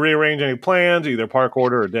would you rearrange any plans, either park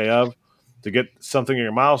order or day of, to get something in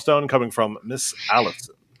your milestone? Coming from Miss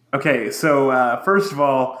Allison. Okay, so first of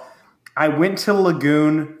all, I went to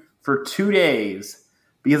Lagoon for 2 days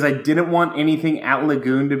because I didn't want anything at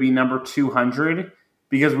Lagoon to be number 200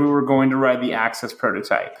 because we were going to ride the Access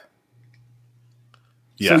prototype.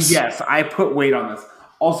 Yes. So yes, I put weight on this.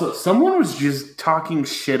 Also, someone was just talking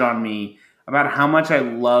shit on me about how much I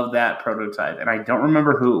love that prototype, and I don't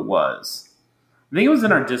remember who it was. I think it was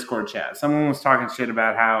in our Discord chat. Someone was talking shit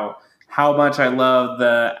about how much I love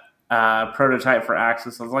the prototype for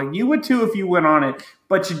Access. I was like, you would too if you went on it,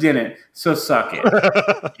 but you didn't, so suck it.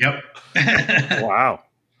 Yep. Wow.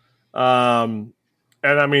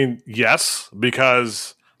 And I mean, yes,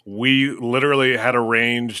 because we literally had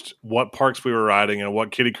arranged what parks we were riding and what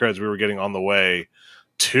kitty creds we were getting on the way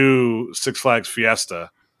to Six Flags Fiesta.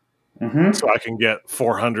 Mm-hmm. So I can get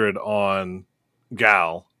 400 on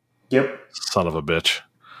Gal. Yep. Son of a bitch.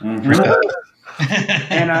 Mm-hmm.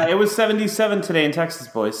 And it was 77 today in Texas,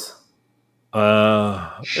 boys.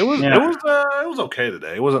 It was okay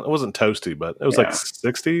today. It wasn't toasty, but it was like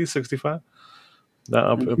 60, 65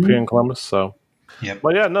 up here in Columbus. So,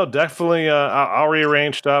 but yeah, no, definitely. I'll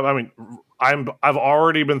rearrange stuff. I mean, I've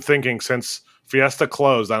already been thinking since Fiesta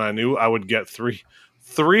closed, and I knew I would get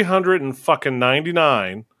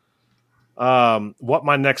 399. What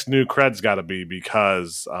my next new cred's got to be,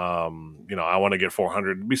 because I want to get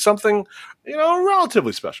 400 to be something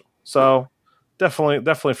relatively special. So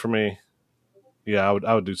definitely for me, yeah,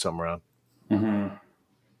 I would do something around. Mm-hmm.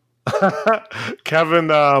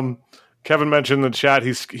 Kevin mentioned in the chat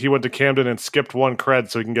he went to Camden and skipped one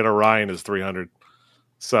cred so he can get a Ryan as 300.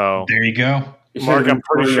 So there you go. Mark, I'm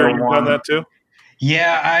pretty sure you've done that too.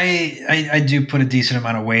 Yeah, I do put a decent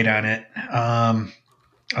amount of weight on it.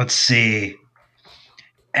 Let's see.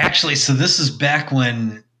 Actually, so this is back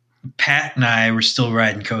when Pat and I were still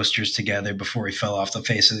riding coasters together before we fell off the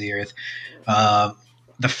face of the earth.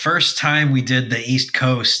 The first time we did the East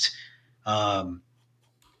Coast,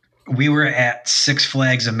 we were at Six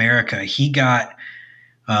Flags America. He got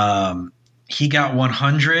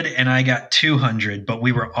 100 and I got 200, but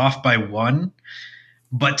we were off by one.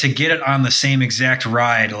 But to get it on the same exact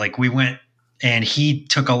ride, like we went and he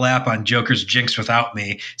took a lap on Joker's Jinx without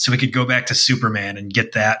me, so we could go back to Superman and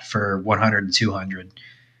get that for 100 and 200.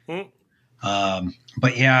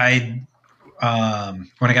 But yeah, when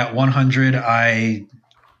I got 100, I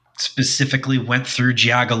specifically went through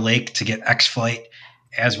Geauga Lake to get X-Flight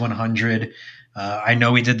as 100. I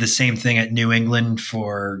know we did the same thing at New England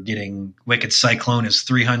for getting Wicked Cyclone as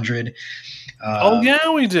 300. Oh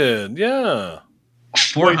yeah, we did. Yeah.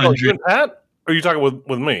 400. Wait, you and Pat? Or are you talking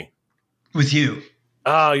with me? With you.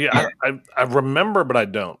 Yeah. I remember, but I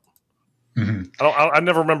don't. Mm-hmm. I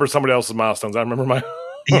never remember somebody else's milestones. I remember my.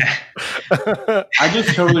 Yeah. I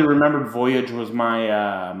just totally remembered Voyage was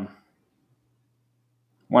my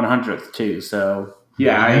 100th too. So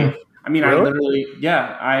yeah, I mean, really? I literally,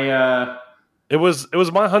 It was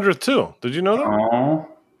my 100th too. Did you know that? Oh,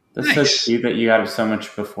 that's nice. So cute that you got it so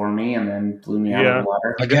much before me and then blew me out of the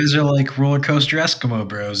water. You guys are like roller coaster Eskimo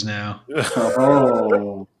bros now.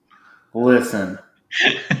 Oh, listen.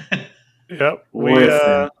 Yep.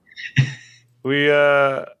 Listen.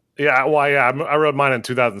 I rode mine in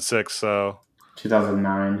 2006, so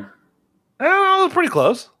 2009. Oh, pretty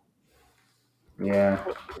close. Yeah.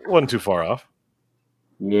 Wasn't too far off.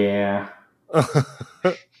 Yeah.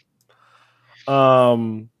 But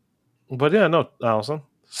yeah, no, Allison.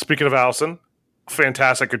 Speaking of Allison,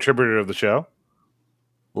 fantastic contributor of the show.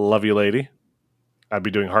 Love you, lady. I'd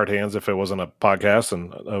be doing hard hands if it wasn't a podcast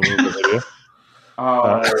and a video.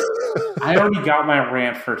 I already got my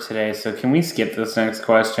rant for today, so can we skip this next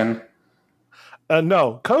question?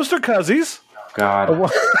 No. Coaster Cuzzies. God.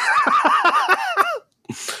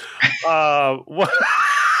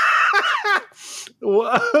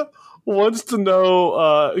 Wants to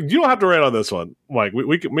know. You don't have to rant on this one, Mike.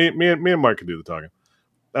 Me and Mike can do the talking.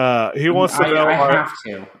 He wants to know. I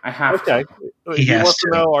have to. He wants to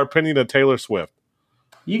know our opinion of Taylor Swift.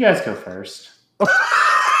 You guys go first.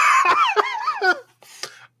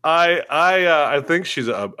 I think she's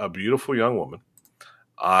a beautiful young woman.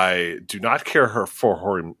 I do not care for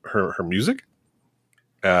her music,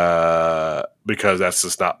 because that's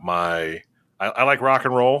just not my. I like rock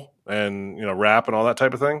and roll and rap and all that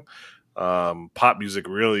type of thing. Pop music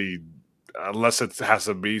really, unless it has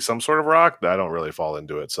to be some sort of rock, I don't really fall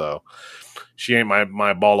into it. So she ain't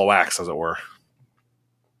my ball of wax, as it were.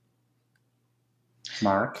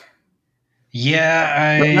 Mark.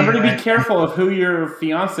 Yeah, remember to be careful of who your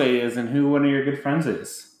fiance is and who one of your good friends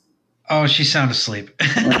is. Oh, she's sound asleep.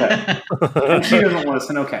 Okay. And she doesn't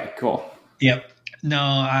listen. Okay, cool. Yep. No,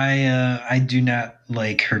 I do not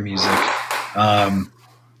like her music.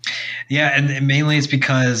 Yeah, and mainly it's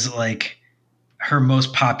because like her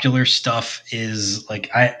most popular stuff is like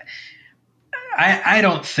I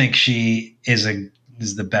don't think she is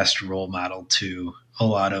the best role model to a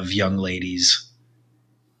lot of young ladies.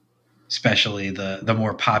 Especially the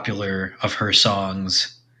more popular of her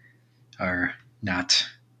songs are not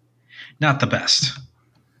the best.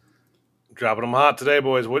 Dropping them hot today,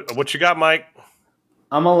 boys. What you got, Mike?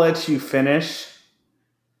 I'm going to let you finish.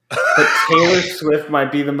 But Taylor Swift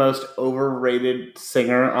might be the most overrated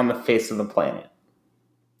singer on the face of the planet.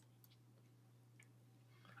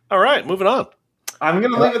 All right, moving on. I'm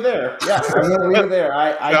going to leave it there. Yeah, I'm going to leave it there.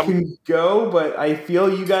 I can go, but I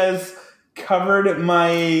feel you guys covered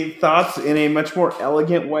my thoughts in a much more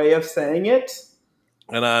elegant way of saying it.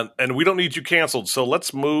 And we don't need you canceled, so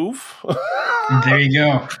let's move. There you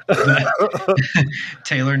go.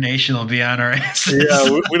 Taylor Nation will be on our asses.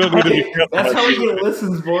 Yeah, we don't need to be canceled. That's how we get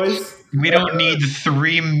listens, boys. We don't need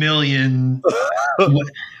 3 million.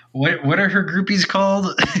 What are her groupies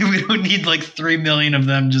called? We don't need like 3 million of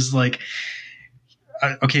them just like...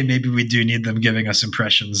 Okay, maybe we do need them giving us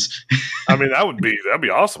impressions. I mean, that'd be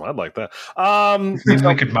awesome. I'd like that. Maybe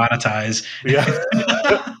we could monetize. Yeah.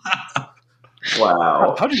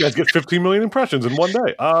 Wow. How'd you guys get 15 million impressions in one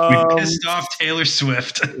day? We pissed off Taylor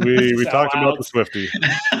Swift. We talked about the Swiftie.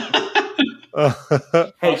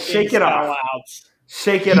 Hey, shake it off.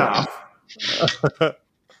 Shake it off.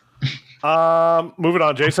 Moving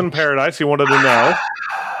on. Jason Paradise, he wanted to know,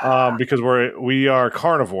 because we are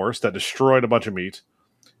carnivores that destroyed a bunch of meat.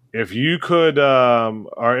 if you could,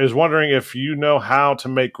 or is wondering if you know how to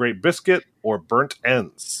make great biscuit or burnt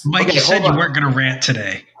ends. Mike, Okay, you said hold you on. weren't going to rant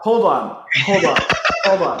today. Hold on.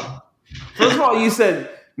 First of all, you said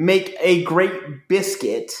make a great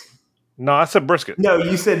biscuit. No, I said brisket. No,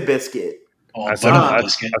 you said biscuit. Oh, I said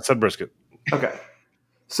biscuit. I said brisket. Okay.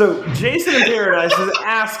 So Jason in Paradise is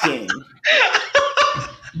asking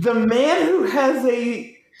the man who has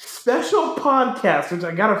a special podcast, which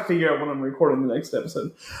I got to figure out when I'm recording the next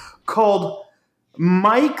episode, called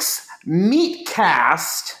Mike's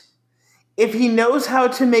Meatcast, if he knows how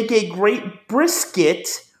to make a great brisket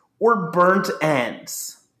or burnt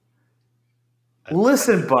ends.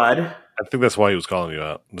 Listen, bud. I think that's why he was calling you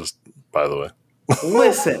out, just by the way.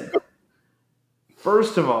 Listen.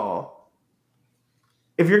 First of all,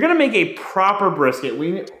 if you're going to make a proper brisket,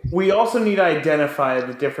 we also need to identify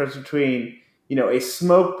the difference between, a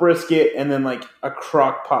smoked brisket and then like a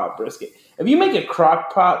crock pot brisket. If you make a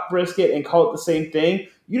crock pot brisket and call it the same thing,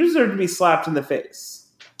 you deserve to be slapped in the face.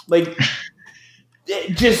 Like,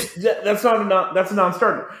 that's a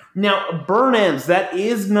non-starter. Now, burn ends, that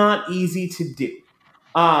is not easy to do.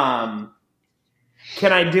 Can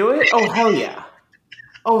I do it? Oh, hell yeah.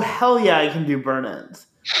 Oh, hell yeah, I can do burn ends.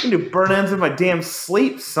 I can do burn ends in my damn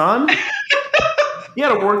sleep, son. You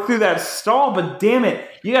got to work through that stall, but damn it,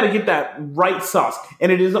 you got to get that right sauce. And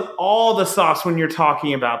it is all the sauce when you're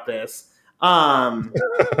talking about this.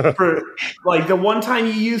 For like the one time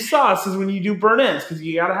you use sauce is when you do burn ends, because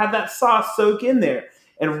you got to have that sauce soak in there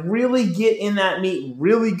and really get in that meat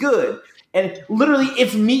really good. And literally,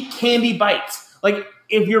 it's meat candy bites. Like,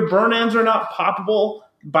 if your burn ends are not poppable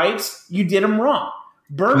bites, you did them wrong.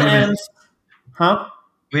 Burn ends, huh?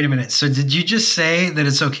 Wait a minute. So did you just say that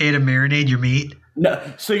it's okay to marinate your meat? No.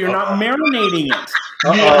 So you're not marinating it.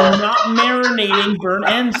 You are not marinating burn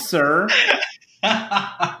ends, sir.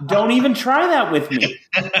 Don't even try that with me.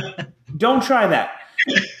 Don't try that.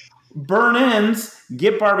 Burn ends,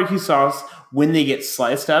 get barbecue sauce when they get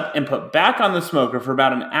sliced up and put back on the smoker for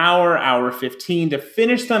about an hour 15 to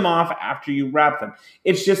finish them off after you wrap them.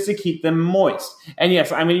 It's just to keep them moist. And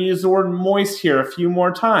yes, I'm going to use the word moist here a few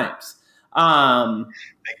more times. Like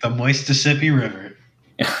the moist Mississippi River.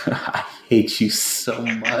 I hate you so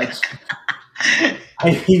much.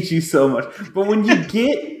 I hate you so much. But when you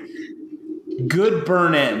get good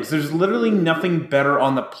burn ends, there's literally nothing better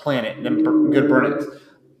on the planet than good burn ends.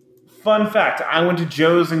 Fun fact, I went to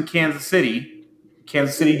Joe's in Kansas City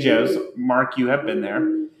Joe's. Mark, you have been there.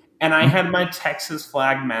 And I had my Texas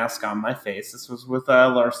flag mask on my face. This was with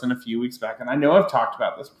Larson a few weeks back. And I know I've talked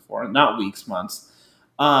about this before, not weeks, months.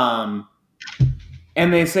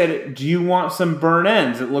 And they said, do you want some burn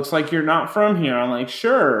ends? It looks like you're not from here. I'm like,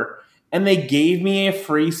 sure. And they gave me a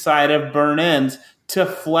free side of burn ends to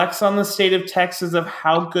flex on the state of Texas of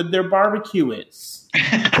how good their barbecue is.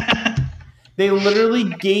 They literally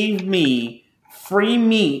gave me free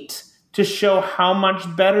meat to show how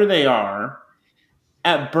much better they are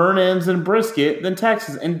at burn ends and brisket than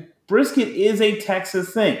Texas. And brisket is a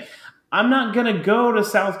Texas thing. I'm not going to go to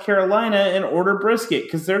South Carolina and order brisket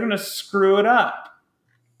because they're going to screw it up.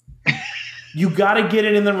 You got to get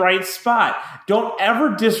it in the right spot. Don't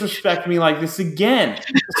ever disrespect me like this again,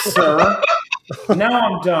 sir. Now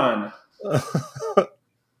I'm done.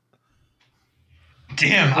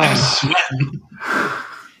 Damn, I'm sweating.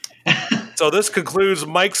 So this concludes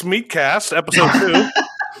Mike's Meatcast, episode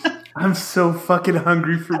 2. I'm so fucking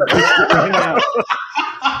hungry for brisket right now.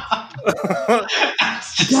 I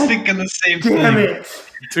was just thinking the same Damn thing. it.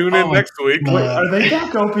 Tune in next week Wait, are they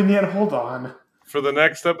back open yet? Hold on. for the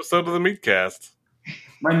next episode of the Meatcast.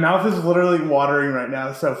 My mouth is literally watering right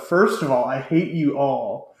now. So first of all, I hate you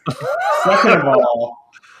all. Second of all,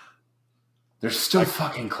 they're still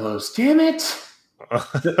fucking closed. Damn it.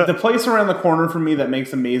 The place around the corner from me that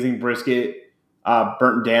makes amazing brisket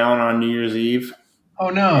burnt down on New Year's Eve. Oh,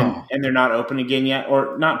 no. And they're not open again yet.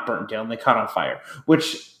 Or not burnt down, they caught on fire.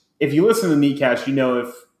 Which, if you listen to the Meatcast, you know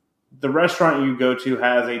if the restaurant you go to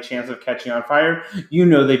has a chance of catching on fire, you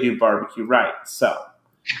know they do barbecue right. So,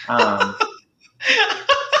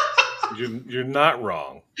 You're not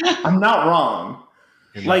wrong. I'm not wrong.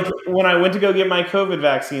 Like, when I went to go get my COVID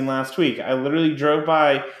vaccine last week, I literally drove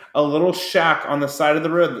by a little shack on the side of the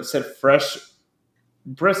road that said fresh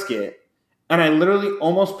brisket. And I literally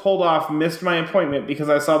almost pulled off, missed my appointment because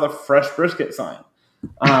I saw the fresh brisket sign.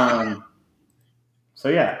 So,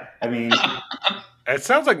 yeah, I mean... It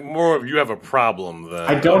sounds like more of you have a problem than...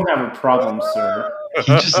 I don't have a problem, sir. He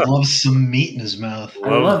just loves some meat in his mouth. I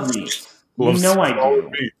love meat. You know I do.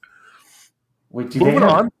 Meat. Wait, do Moving they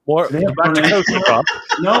have, on. More, do they have back to burnt ends? Coach Pop.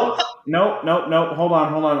 No. Nope. Hold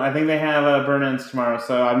on. I think they have burn ends tomorrow,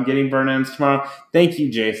 so I'm getting burn ends tomorrow. Thank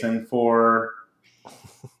you, Jason, for.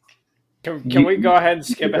 Can we go ahead and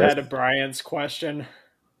skip ahead to Brian's question?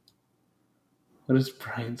 What is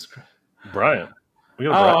Brian's? Brian.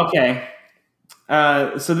 Okay.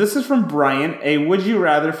 So this is from Brian. A would you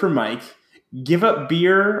rather for Mike: give up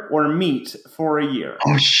beer or meat for a year?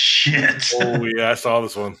 Oh shit! Oh yeah, I saw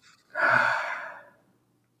this one.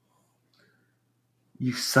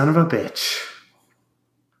 You son of a bitch.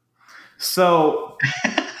 So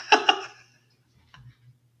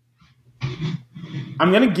I'm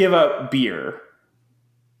going to give up beer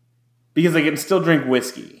because I can still drink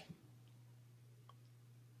whiskey.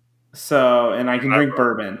 So, and I can drink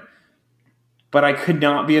bourbon. But I could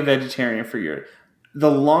not be a vegetarian for a year. The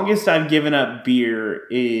longest I've given up beer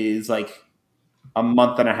is like a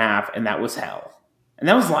month and a half, and that was hell. And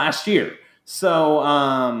that was last year. So,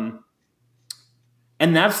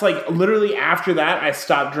 and that's like literally after that, I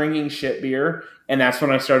stopped drinking shit beer, and that's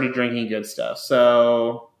when I started drinking good stuff.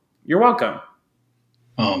 So, you're welcome.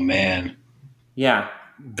 Oh, man. Yeah.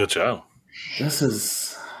 Good job. This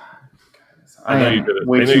is... I know you did it.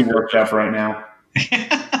 Way too worked up right now.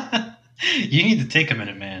 You need to take a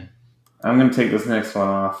minute, man. I'm going to take this next one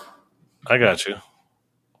off. I got you.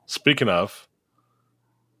 Speaking of,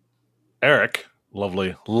 Eric,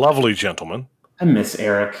 lovely gentleman. I miss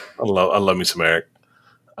Eric. I love me some Eric.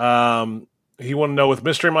 He wanted to know, with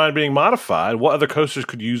Mystery Mine being modified, what other coasters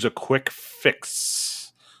could use a quick fix?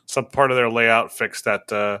 Some part of their layout fix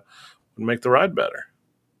that would make the ride better.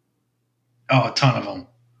 Oh, a ton of them.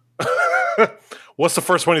 What's the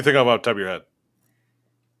first one you think of off the top of your head?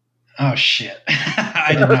 Oh, shit.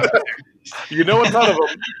 I did not. You know a ton of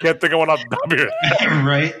them. Can't think of one off the top of your head.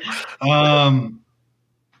 Right?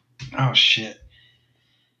 Oh, shit.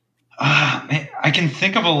 Man, I can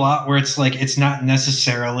think of a lot where it's like it's not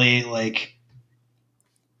necessarily like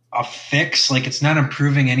a fix. Like it's not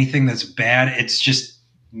improving anything that's bad. It's just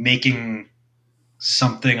making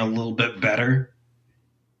something a little bit better.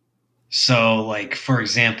 So, like, for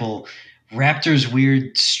example, Raptor's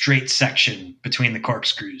weird straight section between the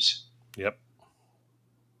corkscrews. Yep.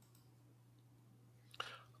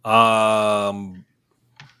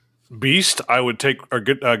 Beast, I would take or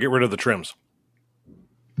get rid of the trims.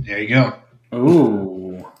 There you go.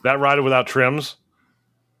 Ooh. That ride without trims,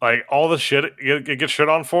 like all the shit it gets shit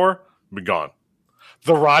on for, would be gone.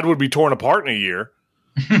 The ride would be torn apart in a year,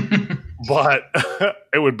 but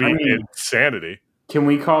it would be insanity. Can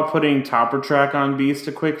we call putting Topper Track on Beast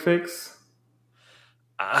a quick fix?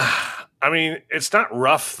 I mean, it's not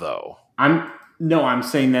rough though. I'm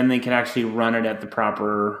saying then they can actually run it at the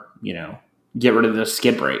proper, get rid of the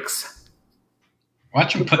skid brakes.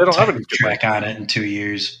 Watch them put Topper Track on it in 2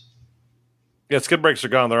 years. Yeah, skid brakes are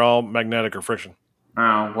gone. They're all magnetic or friction.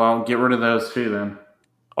 Oh, well, get rid of those too then.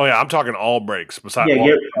 Oh yeah, I'm talking all brakes besides the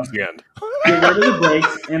end. Get rid of the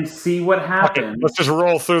brakes and see what happens. Okay, let's just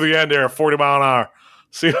roll through the end there at 40 mile an hour.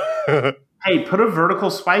 See. Hey, put a vertical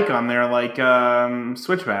spike on there like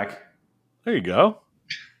Switchback. There you go.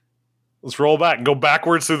 Let's roll back and go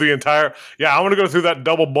backwards through the entire... Yeah, I'm going to go through that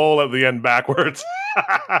double bowl at the end backwards.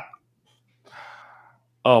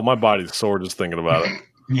 Oh, my body's sore just thinking about it.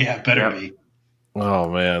 Yeah, better be. Oh,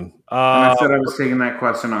 man. And I said I was taking that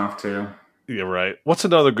question off, too. Yeah, right. What's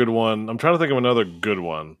another good one? I'm trying to think of another good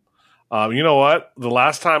one. You know what? The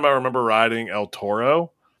last time I remember riding El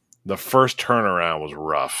Toro, the first turnaround was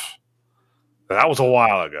rough. That was a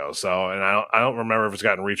while ago, and I don't remember if it's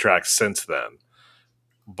gotten retracked since then.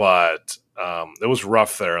 But it was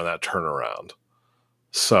rough there on that turnaround.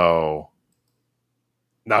 So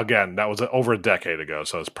now again, that was over a decade ago,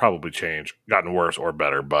 so it's probably changed, gotten worse or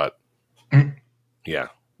better. But yeah,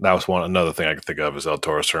 that was another thing I could think of is El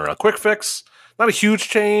Toro's turnaround. Quick fix, not a huge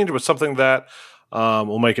change, but something that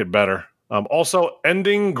will make it better. Also,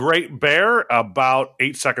 ending Great Bear about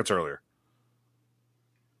 8 seconds earlier.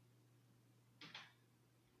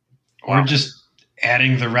 Or just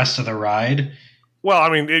adding the rest of the ride. Well, I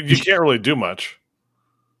mean, you can't really do much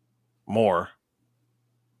more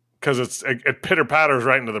because it pitter patters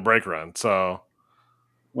right into the brake run. So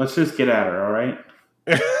let's just get at her, all right?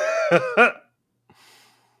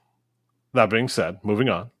 That being said, moving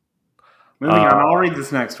on. I'll read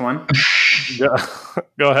this next one. Go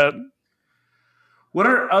ahead. What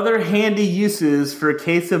are other handy uses for a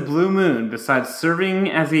case of Blue Moon besides serving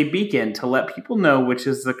as a beacon to let people know which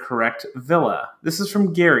is the correct villa? This is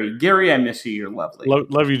from Gary. Gary, I miss you. You're lovely.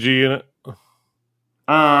 Love you, G, in it.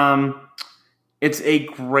 It's a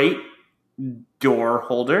great door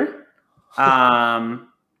holder.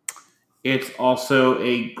 It's also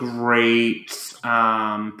a great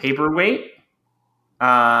paperweight.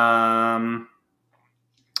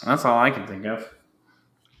 That's all I can think of.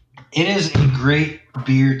 It is a great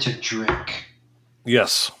beer to drink.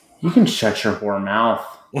 Yes. You can shut your whore mouth.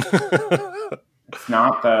 It's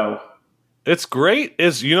not, though. It's great.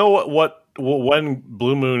 You know what when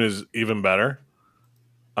Blue Moon is even better?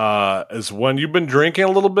 Is when you've been drinking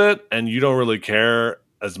a little bit and you don't really care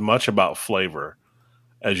as much about flavor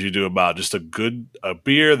as you do about just a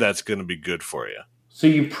beer that's going to be good for you. So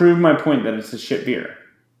you prove my point that it's a shit beer.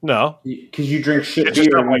 No, because you drink shit it's beer.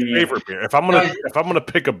 Just not my favorite beer. If I'm gonna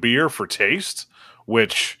pick a beer for taste,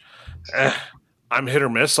 which I'm hit or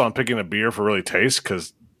miss on picking a beer for really taste,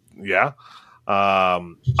 because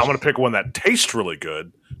I'm gonna pick one that tastes really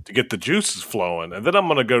good to get the juices flowing, and then I'm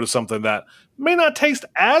gonna go to something that may not taste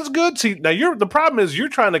as good. See, now the problem is you're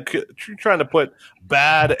trying to put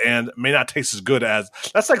bad and may not taste as good as.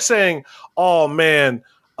 That's like saying, oh man.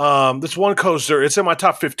 This one coaster, it's in my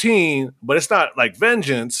top 15, but it's not like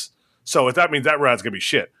Vengeance. So if that means that ride's going to be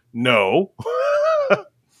shit. No.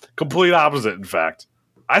 Complete opposite, in fact.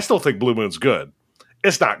 I still think Blue Moon's good.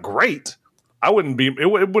 It's not great. It wouldn't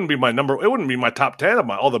be my top 10 of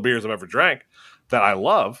all the beers I've ever drank that I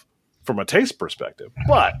love from a taste perspective,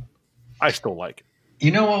 but I still like it. You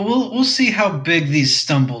know what? We'll see how big these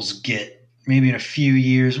stumbles get. Maybe in a few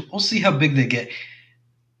years. We'll see how big they get.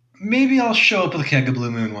 Maybe I'll show up with a keg of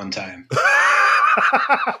Blue Moon one time.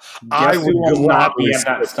 I would gladly at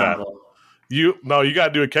that stumble. You got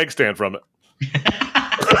to do a keg stand from it.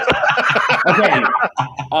 Okay,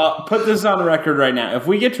 put this on record right now. If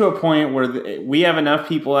we get to a point where we have enough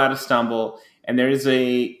people at a stumble and there's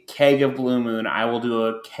a keg of Blue Moon, I will do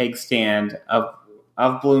a keg stand of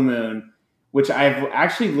Blue Moon, which I've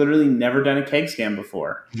actually literally never done a keg stand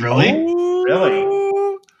before. Really?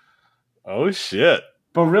 Really? Oh, shit.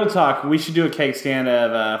 But real talk, we should do a keg stand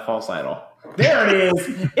of False Idol. There it is.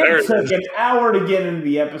 It took an hour to get into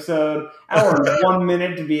the episode. Hour and 1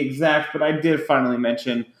 minute to be exact, but I did finally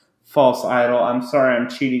mention False Idol. I'm sorry I'm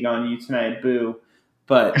cheating on you tonight, boo.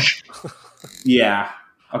 But, yeah.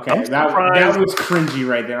 Okay, that was cringy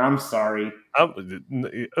right there. I'm sorry.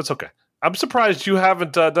 It's okay. I'm surprised you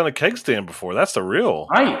haven't done a keg stand before. That's the real.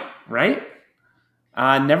 Right?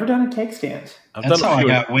 Never done a keg stand. That's how I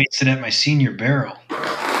got wasted at my senior barrel.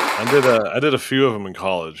 I did a few of them in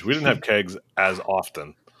college. We didn't have kegs as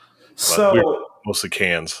often. So we were mostly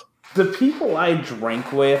cans. The people I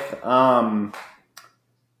drank with, also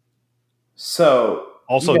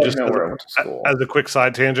just as a quick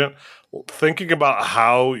side tangent, thinking about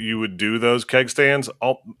how you would do those keg stands,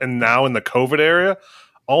 and now in the COVID area,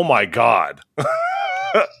 oh my God.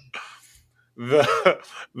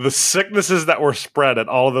 The sicknesses that were spread at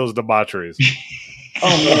all of those debaucheries.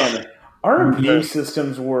 Oh man, our immune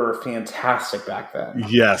systems were fantastic back then.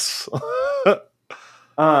 Yes.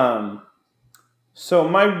 So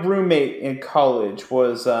my roommate in college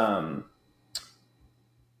was a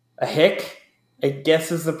hick, I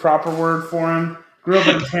guess is the proper word for him. Grew up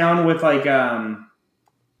in a town with like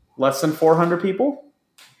less than 400 people.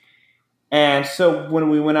 And so when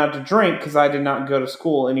we went out to drink, because I did not go to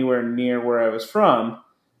school anywhere near where I was from,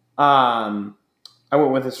 I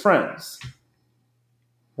went with his friends.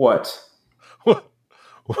 What?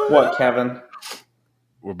 What, Kevin?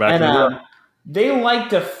 We're back. And they like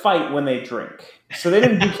to fight when they drink. So they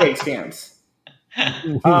didn't do cake stands.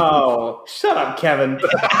 Oh, shut up, Kevin.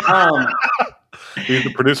 He's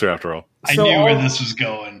the producer, after all. I knew where this was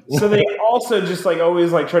going. So they also just like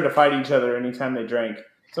always like tried to fight each other anytime they drank.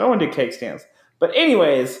 So no one did cake stands. But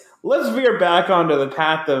anyways, let's veer back onto the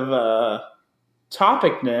path of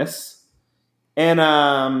topicness. And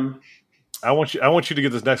I want you to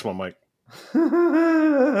get this next one, Mike.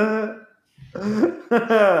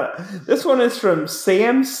 This one is from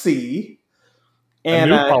Sam C.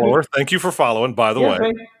 And, a new follower. Thank you for following, by the way.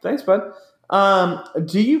 Thanks, bud.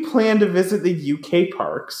 Do you plan to visit the UK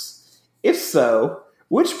parks? If so,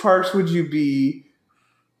 which parks would be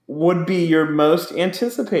your most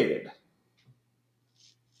anticipated?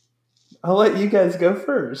 I'll let you guys go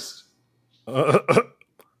first.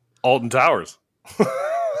 Alton Towers.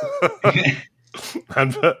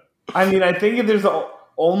 I mean, I think if there's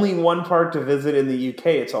only one park to visit in the UK,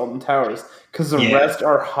 it's Alton Towers, because the rest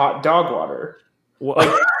are hot dog water. What?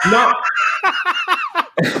 Like, no.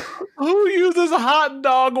 Who uses hot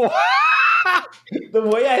dog water? The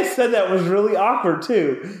way I said that was really awkward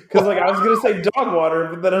too, because like I was gonna say dog water,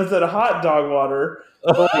 but then I said hot dog water,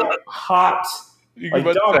 but like hot. You like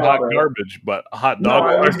dog water. Hot garbage, but hot dog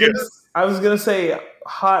water. I was gonna say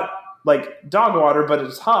hot like dog water, but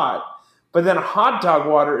it's hot. But then hot dog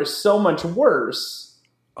water is so much worse.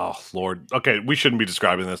 Oh Lord. Okay, we shouldn't be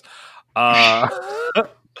describing this.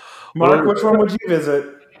 Mark, which one would you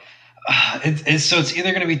visit? So it's either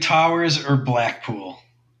going to be Towers or Blackpool.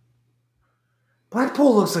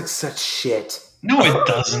 Blackpool looks like such shit. No, it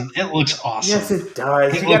doesn't. It looks awesome. Yes, it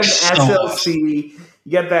does. It You got an looks so SLC, awesome.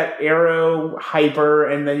 you got that Aero Hyper,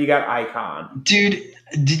 and then you got Icon. Dude,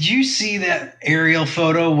 did you see that aerial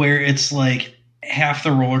photo where it's like half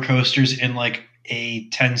the roller coasters in like a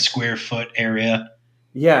 10 square foot area?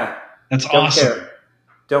 Yeah. That's Don't awesome. care.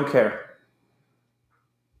 Don't care.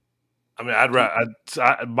 I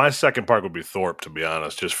mean, my second park would be Thorpe, to be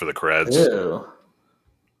honest, just for the creds. Ew.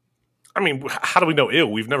 I mean, how do we know ew?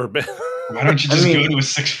 We've never been. Why don't you just go to a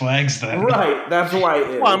Six Flags then? Right, that's why.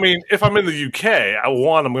 Well, I mean, if I'm in the UK, I'm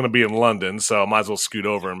going to be in London, so I might as well scoot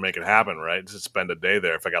over and make it happen, right? Just spend a day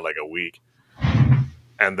there if I got like a week,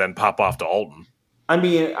 and then pop off to Alton. I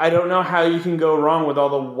mean, I don't know how you can go wrong with all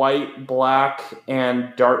the white, black,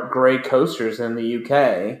 and dark gray coasters in the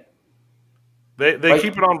UK. They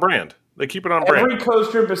keep it on brand. They keep it on brand. Every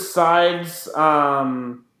coaster besides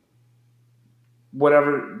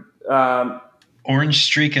whatever. Orange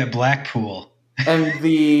Streak at Blackpool. And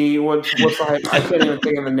the what's the hyper? I can't even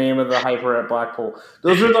think of the name of the hyper at Blackpool.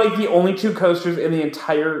 Those are like the only two coasters in the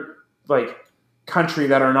entire country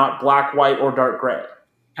that are not black, white, or dark gray.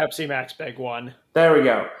 Pepsi Max Big One. There we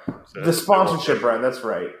go. So The sponsorship ride. That's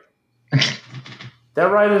right. That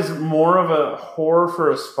ride is more of a whore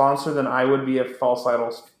for a sponsor than I would be if False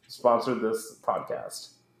Idol sponsored this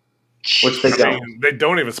podcast. Which they don't. They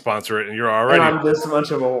don't even sponsor it, and you're already. And I'm this much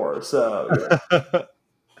of a whore, so yeah.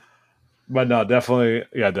 But no, definitely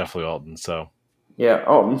Alton. So Yeah,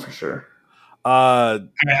 Alton for sure. I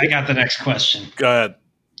got the next question. Go ahead.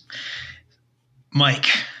 Mike,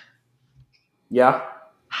 Yeah.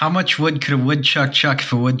 how much wood could a woodchuck chuck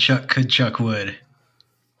if a woodchuck could chuck wood?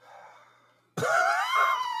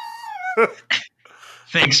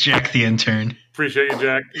 Thanks, Jack the intern. Appreciate you,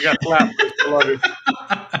 Jack. You got clapped. I love you.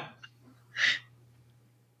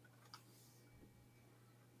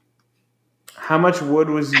 How much wood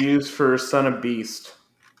was used for Son of Beast?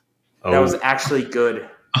 That was actually good.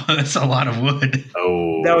 Oh, that's a lot of wood.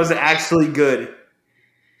 Oh, That was actually good.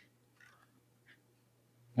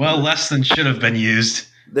 Well, less than should have been used.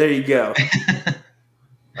 There you go.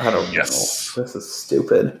 I don't Yes. know. This is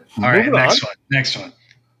stupid. All right, Moving next on. one. Next one.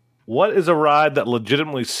 What is a ride that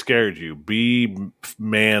legitimately scared you? Be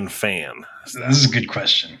man fan. This is a good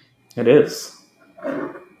question. It is. All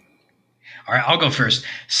right, I'll go first.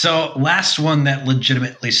 So, last one that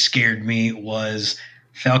legitimately scared me was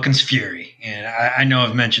Falcon's Fury. And I know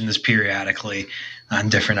I've mentioned this periodically on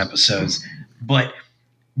different episodes, but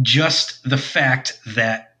just the fact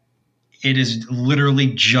that it is literally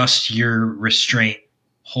just your restraint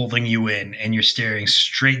holding you in and you're staring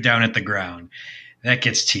straight down at the ground, that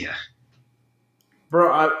gets to you.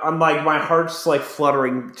 Bro, I'm like, my heart's like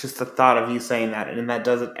fluttering just the thought of you saying that, and that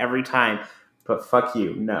does it every time. But fuck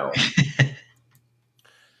you, no.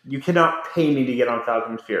 You cannot pay me to get on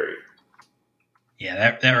Falcon's Fury.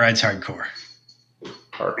 Yeah, that ride's hardcore.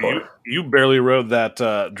 Hardcore. You barely rode that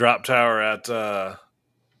drop tower at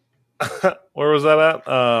where was that at?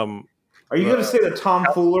 Are you going to say the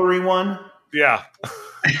tomfoolery one? Yeah.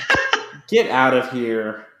 Get out of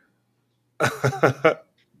here.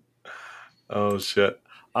 Oh shit.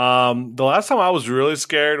 The last time I was really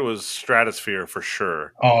scared was Stratosphere for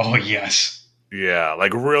sure. Oh, yes. Yeah,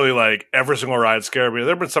 like really, like every single ride scared me.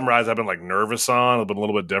 There have been some rides I've been like nervous on, have been a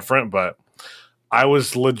little bit different, but I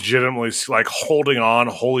was legitimately like holding on.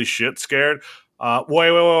 Holy shit, scared.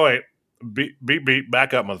 Wait. Beat.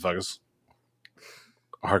 Back up, motherfuckers.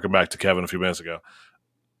 Harken back to Kevin a few minutes ago.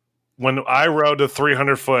 When I rode the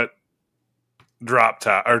 300-foot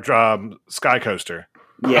sky coaster.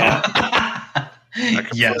 Yeah. I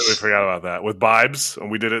completely Yes. forgot about that. With Bibes, and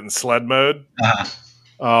we did it in sled mode. Uh,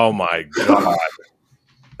 Oh my god.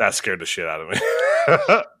 That scared the shit out of me.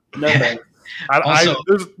 No thanks.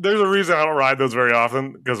 There's a reason I don't ride those very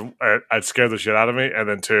often, because it scared the shit out of me, and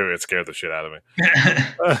then two, it scared the shit out of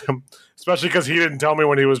me. Especially because he didn't tell me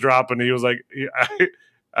when he was dropping. He was like,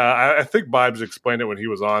 I think Bibes explained it when he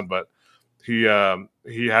was on, but he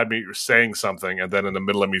had me saying something, and then in the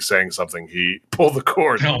middle of me saying something, he pulled the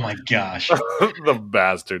cord. oh, my gosh. The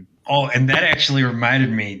bastard. Oh, and that actually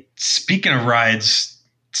reminded me, speaking of rides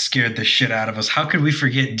scared the shit out of us, how could we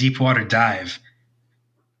forget Deepwater Dive?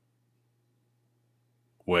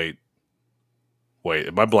 Wait,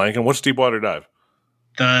 am I blanking? What's Deepwater Dive?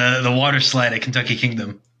 The water slide at Kentucky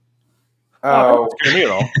Kingdom. Oh, That didn't scare me at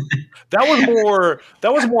all.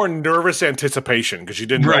 That was more nervous anticipation because you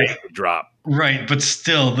didn't know Right. it would drop. Right, but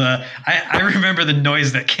still, I remember the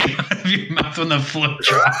noise that came out of your mouth when the float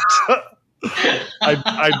dropped.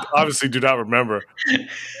 I obviously do not remember.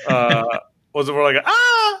 Was it more like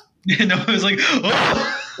No, it was like,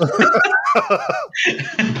 oh.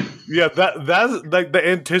 Yeah, that's like the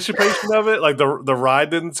anticipation of it. Like the ride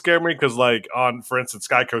didn't scare me because, like, on, for instance,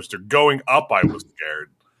 Sky Coaster going up, I was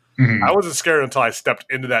scared. Mhm. I wasn't scared until I stepped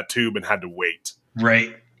into that tube and had to wait.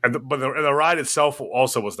 Right. And the ride itself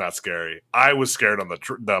also was not scary. I was scared on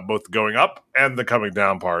the both going up and the coming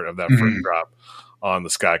down part of that first drop on the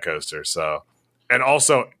Sky Coaster. So, and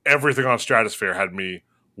also everything on Stratosphere had me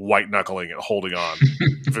white knuckling and holding on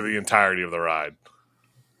for the entirety of the ride.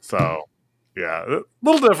 So, yeah, a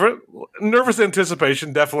little different. Nervous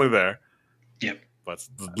anticipation, definitely there. Yep. But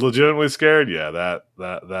legitimately scared, yeah.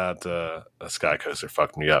 That Sky Coaster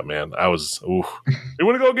fucked me up, man. I was, ooh. You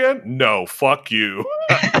want to go again? No, fuck you.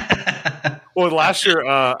 Well, last year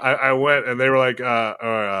I went and they were like,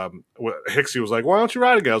 Hixie was like, "Why don't you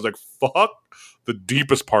ride again?" I was like, "Fuck the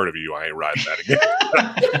deepest part of you. I ain't riding that again.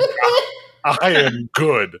 I am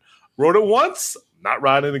good. Rode it once, not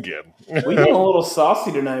riding again." We getting a little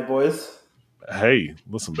saucy tonight, boys. Hey,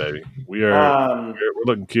 listen, baby, we're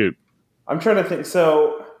looking cute. I'm trying to think.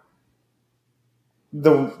 So,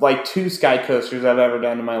 the two Sky Coasters I've ever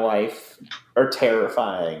done in my life are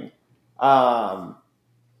terrifying. I'm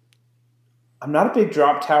not a big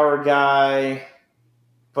drop tower guy,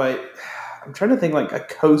 but I'm trying to think like a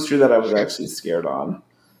coaster that I was actually scared on.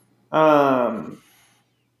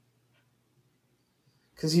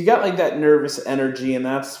 Because you got like that nervous energy, and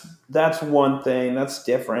that's one thing that's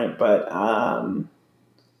different. But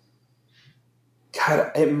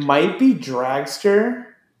God, it might be Dragster.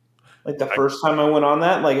 Like the first time I went on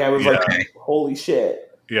that, like I was like, "Holy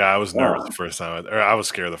shit!" Yeah, I was nervous the first time. I was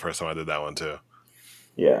scared the first time I did that one too.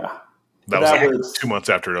 Yeah, that was 2 months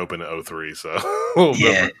after it opened in 03, so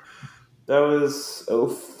yeah. That was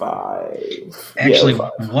 05. Actually, yeah,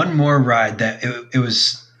 05. One more ride that it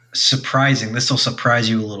was surprising. This will surprise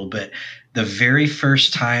you a little bit. The very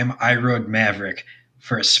first time I rode Maverick,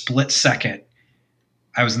 for a split second,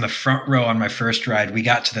 I was in the front row on my first ride. We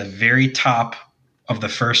got to the very top of the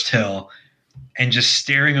first hill and just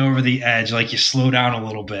staring over the edge, like you slow down a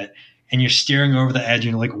little bit and you're staring over the edge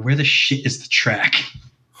and you're like, where the shit is the track?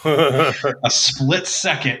 A split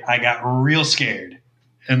second, I got real scared.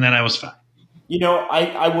 And then I was fine. You know,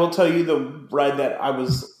 I will tell you the ride that I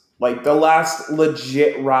was, like, the last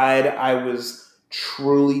legit ride I was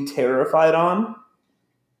truly terrified on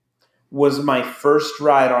was my first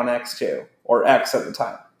ride on X2, or X at the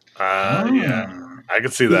time. Yeah, I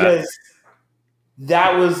could see that. Because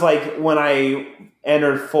that was, like, when I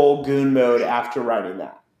entered full goon mode after riding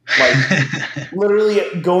that. Like,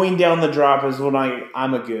 literally going down the drop is when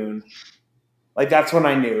I'm a goon. Like, that's when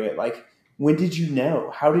I knew it. Like, when did you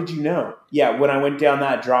know? How did you know? Yeah, when I went down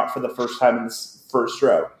that drop for the first time in this first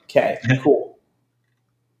row. Okay, cool.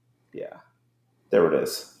 Yeah. There it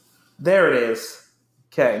is. There it is.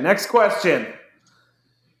 Okay, next question.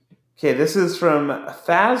 Okay, this is from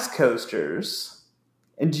Faz Coasters.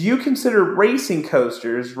 And do you consider racing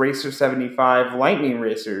coasters, Racer 75, Lightning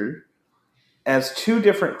Racer, as two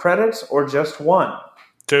different credits or just one?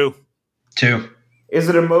 Two. Is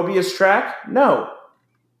it a Mobius track? No.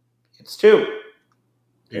 It's two.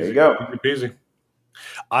 There you go. Easy.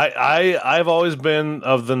 I've always been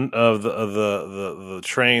of the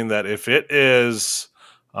train that if it is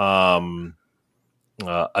an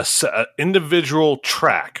individual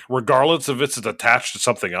track, regardless if it's attached to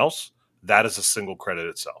something else, that is a single credit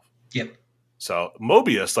itself. Yep. So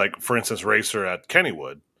Mobius, like for instance, Racer at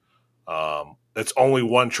Kennywood, it's only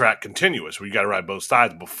one track continuous. Where you got to ride both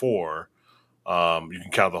sides before you can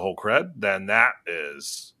count the whole cred. Then that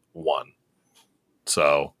is one.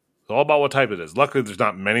 So it's all about what type it is. Luckily, there's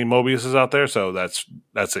not many Mobiuses out there, so that's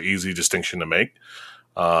an easy distinction to make.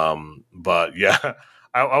 But yeah,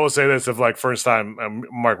 I will say this: if like first time,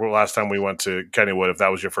 Mark, last time we went to Kennywood, if that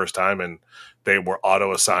was your first time, and they were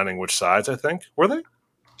auto assigning which sides, I think were they?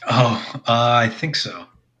 Oh, I think so.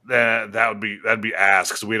 That'd be ass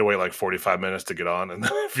because we had to wait like 45 minutes to get on, and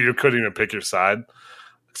if you couldn't even pick your side,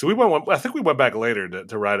 so I think we went back later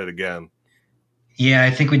to ride it again. Yeah,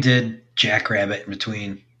 I think we did Jackrabbit in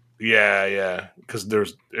between. Yeah, because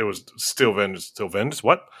it was still Vengeance.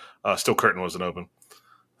 What? Still Curtain wasn't open.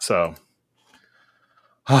 So,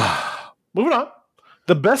 moving on.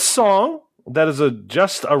 The best song that is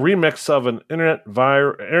just a remix of an internet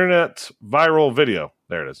viral video.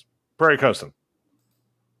 There it is. Prairie Coastin'.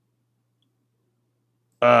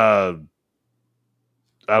 I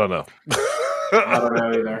don't know. I don't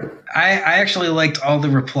know either. I actually liked all the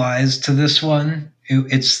replies to this one.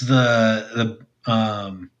 It's the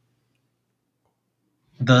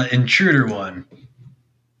intruder one,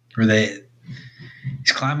 where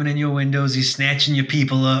He's climbing in your windows. He's snatching your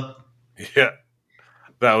people up. Yeah,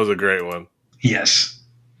 that was a great one. Yes.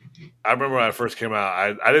 I remember when I first came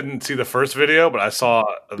out, I didn't see the first video, but I saw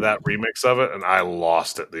that remix of it, and I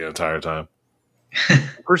lost it the entire time. I'm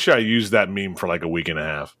pretty sure I used that meme for like a week and a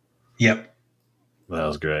half. Yep. That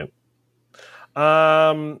was great.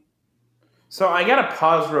 So I got to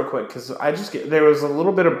pause real quick because there was a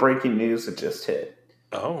little bit of breaking news that just hit.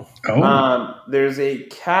 Oh. There's a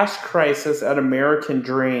cash crisis at American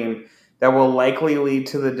Dream that will likely lead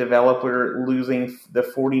to the developer losing the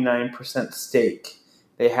 49% stake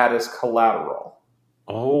they had as collateral.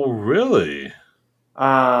 Oh, really?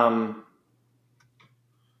 Oh,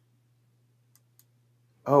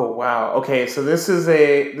 wow. Okay, so this is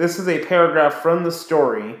a paragraph from the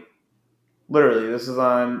story. Literally, this is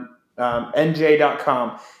on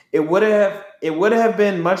NJ.com. It would have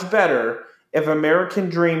been much better if American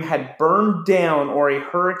Dream had burned down or a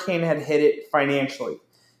hurricane had hit it financially,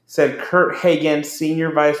 said Kurt Hagen,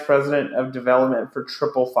 Senior Vice President of Development for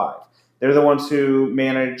 555. They're the ones who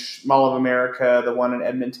manage Mall of America, the one in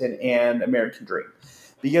Edmonton, and American Dream.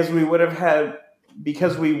 Because we would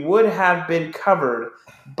have been covered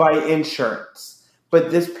by insurance.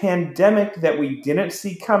 But this pandemic that we didn't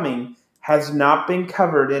see coming has not been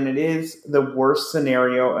covered, and it is the worst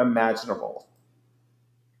scenario imaginable.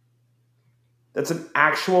 That's an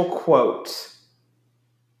actual quote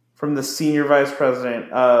from the senior vice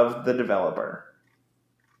president of the developer.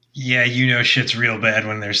 Yeah, shit's real bad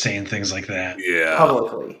when they're saying things like that. Yeah.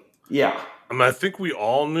 Publicly. Yeah. I mean, I think we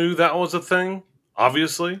all knew that was a thing,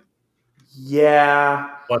 obviously. Yeah.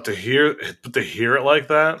 But to hear it like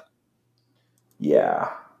that? Yeah.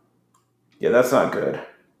 Yeah, that's not good.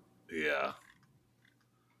 Yeah.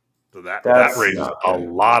 So that raises a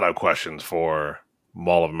lot of questions for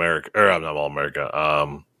Mall of America, or not Mall of America,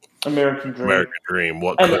 American Dream. American Dream.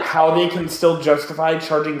 How they can still justify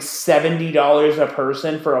charging $70 a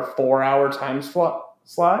person for a 4-hour time slot?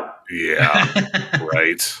 Yeah.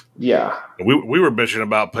 Right. Yeah. We were bitching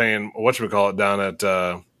about paying whatchamacallit down at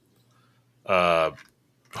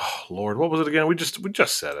Lord, what was it again? We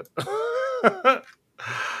just said it.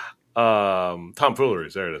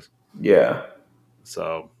 Tomfooleries, there it is. Yeah.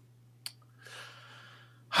 So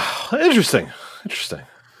interesting.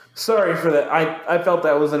 Sorry for that. I felt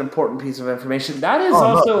that was an important piece of information. That is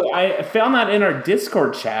I found that in our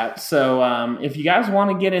Discord chat. So if you guys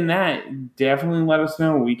want to get in that, definitely let us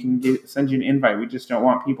know. We can send you an invite. We just don't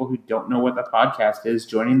want people who don't know what the podcast is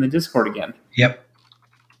joining the Discord again. Yep.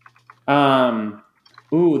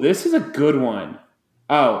 Ooh, this is a good one.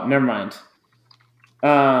 Oh, never mind.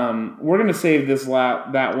 We're gonna save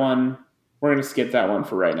that one. We're gonna skip that one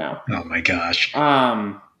for right now. Oh my gosh.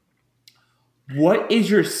 What is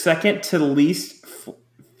your second to least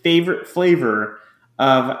favorite flavor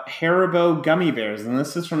of Haribo gummy bears? And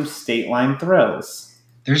this is from State Line Thrills.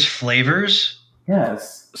 There's flavors?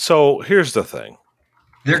 Yes. So here's the thing.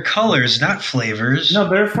 They're colors, not flavors. No,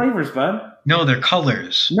 they're flavors, bud. No, they're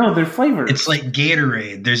colors. No, they're flavors. It's like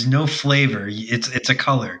Gatorade. There's no flavor. It's a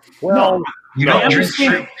color. Well, no. You don't drink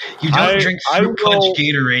fruit. You don't drink fruit punch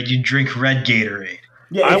Gatorade. You drink red Gatorade.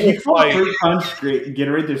 Yeah, if you drink fruit punch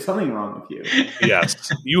Gatorade, there's something wrong with you.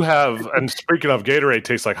 Yes, you have. And speaking of, Gatorade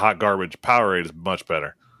tastes like hot garbage. Powerade is much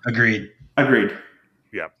better. Agreed.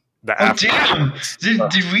 Yeah. Damn!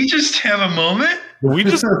 Did we just have a moment?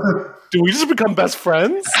 Did we just become best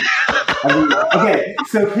friends? Okay,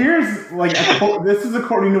 so here's this is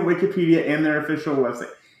according to Wikipedia and their official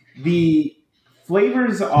website. The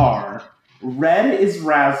flavors are: red is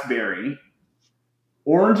raspberry,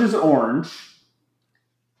 orange is orange,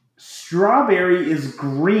 strawberry is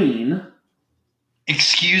green.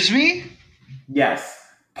 Excuse me? Yes.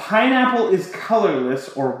 Pineapple is colorless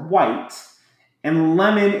or white, and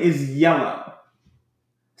lemon is yellow.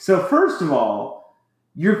 So first of all,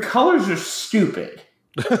 your colors are stupid.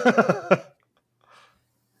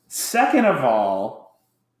 Second of all,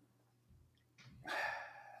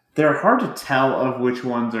 they're hard to tell of which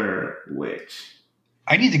ones are which.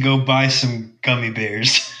 I need to go buy some gummy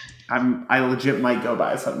bears. I legit might go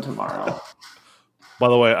buy some tomorrow. By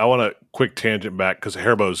the way, I want a quick tangent back because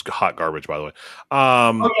Haribo's hot garbage, by the way.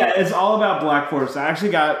 It's all about Black Forest. I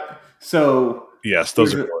actually got yes,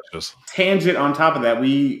 those are gorgeous. Tangent on top of that,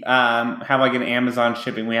 we have like an Amazon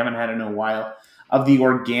shipping. We haven't had it in a while of the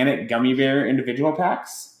organic gummy bear individual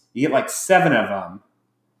packs. You get like 7 of them,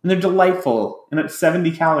 and they're delightful. And it's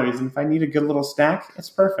 70 calories. And if I need a good little snack, it's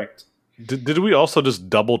perfect. Did we also just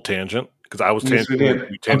double tangent? Because I was tangent.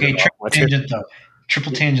 Okay,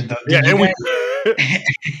 triple tangent though. Yeah,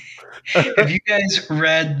 Have you guys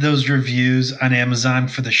read those reviews on Amazon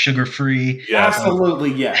for the sugar-free? Yes.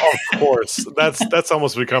 Absolutely, yes. Of course. That's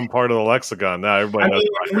almost become part of the lexicon now. Everybody knows.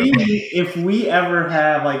 If we ever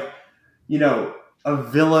have a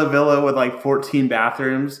villa with like 14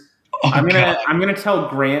 bathrooms, I'm gonna tell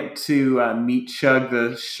Grant to meat chug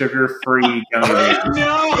the sugar-free gummy.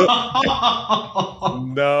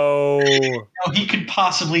 No, No. he could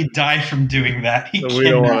possibly die from doing that. You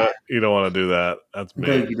don't want to do that. That's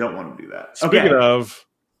me. You don't want to do that. Speaking of,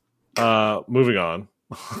 moving on.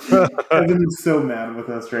 Evan is so mad with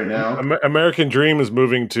us right now. American Dream is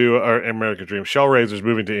moving to, or American Dream, Shellraiser is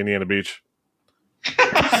moving to Indiana Beach.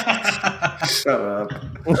 Shut up.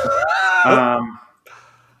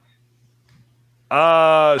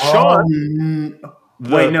 Sean.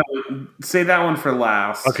 Wait, no. Say that one for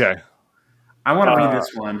last. Okay. I want to read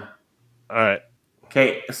this one. All right.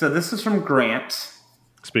 Okay, so this is from Grant.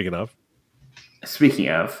 Speaking of,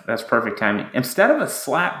 that's perfect timing. Instead of a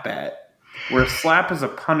slap bet, where slap is a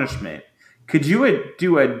punishment, could you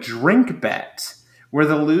do a drink bet where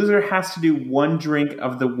the loser has to do one drink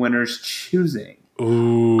of the winner's choosing?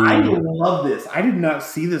 Ooh. I love this. I did not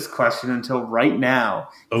see this question until right now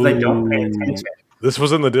because I don't pay attention. This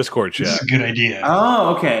was in the Discord chat. That's a good idea.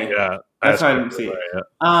 Oh, okay. Yeah. That's why I didn't see it.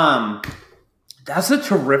 Yeah. That's a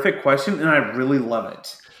terrific question, and I really love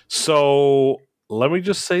it. So let me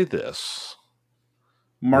just say this.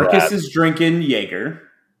 Marcus is drinking Jaeger.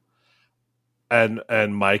 And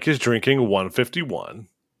Mike is drinking 151.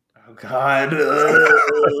 Oh, God.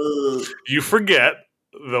 You forget,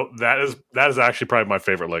 though, that is actually probably my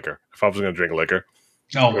favorite liquor. If I was going to drink liquor.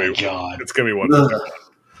 Oh, my God. It's going to be 151.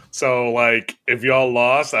 So, like, if y'all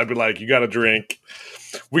lost, I'd be like, you got to drink.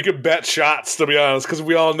 We could bet shots, to be honest, because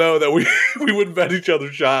we all know that we wouldn't bet each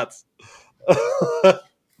other shots.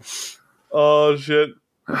 Oh, shit.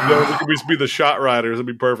 We could be the shot riders. It'd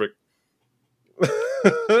be perfect.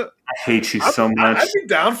 I hate you so much. I'd be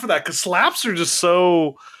down for that because slaps are just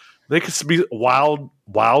so... They could be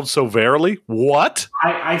wild so verily. What?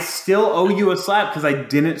 I still owe you a slap because I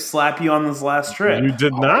didn't slap you on this last trip. You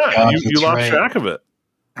did not. God, you lost track of it.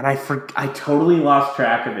 And I totally lost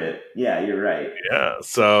track of it. Yeah, you're right. Yeah,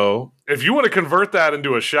 so if you want to convert that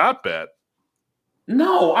into a shot bet.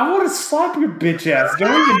 No, I want to slap your bitch ass. Don't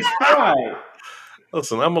even try.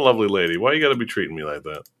 Listen, I'm a lovely lady. Why you got to be treating me like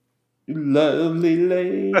that? Lovely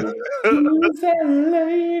lady. Who's that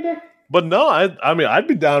lady? But no, I mean, I'd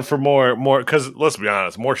be down for more, because let's be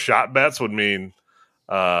honest, more shot bets would mean,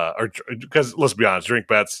 because let's be honest, drink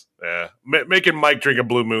bets, making Mike drink a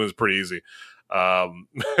Blue Moon is pretty easy.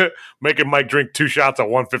 Making Mike drink 2 shots at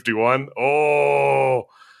 151, oh,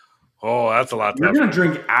 that's a lot. You're going to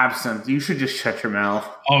drink absinthe. You should just shut your mouth.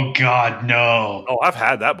 Oh, God, no. Oh, I've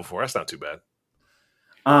had that before. That's not too bad.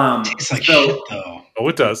 It tastes like shit, though. Oh,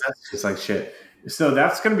 it does. That's just like shit. So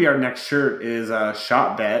that's going to be our next shirt is a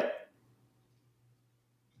shot bet.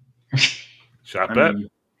 Shot bet?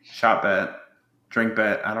 Shot bet. Drink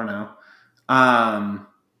bet. I don't know.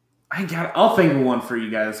 I'll think of one for you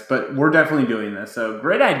guys, but we're definitely doing this. So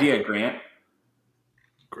great idea, Grant.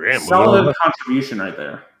 Solid contribution right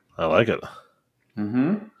there. I like it.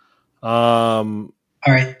 Mm-hmm. All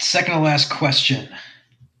right, second to last question.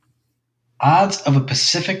 Odds of a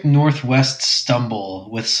Pacific Northwest stumble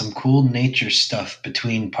with some cool nature stuff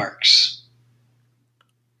between parks.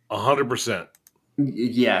 100%.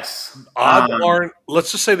 Yes. Odds aren't.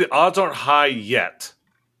 Let's just say the odds aren't high yet,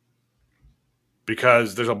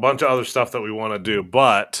 because there's a bunch of other stuff that we want to do.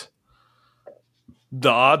 But the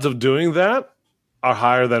odds of doing that are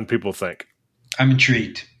higher than people think. I'm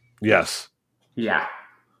intrigued. Yes. Yeah.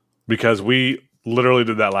 Because we literally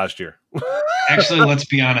did that last year. Actually, let's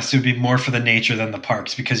be honest. It would be more for the nature than the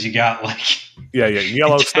parks because you got like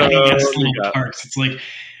Yellowstone little parks. It's like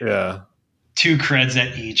 2 creds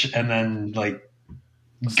at each, and then like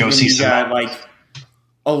go see some. Got like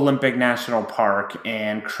Olympic National Park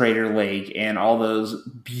and Crater Lake and all those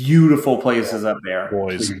beautiful places up there.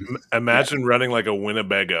 Boys, imagine running like a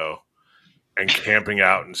Winnebago and camping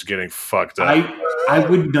out and just getting fucked up. I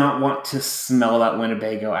would not want to smell that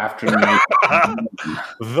Winnebago after night.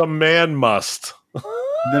 The man must.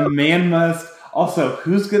 The man must. Also,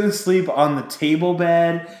 who's going to sleep on the table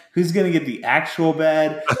bed? Who's going to get the actual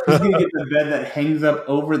bed? Who's going to get the bed that hangs up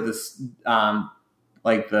over the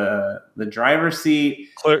like the driver's seat?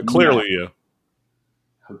 Clearly, you.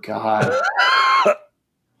 Oh God.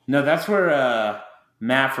 No, that's where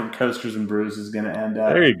Matt from Coasters and Brews is going to end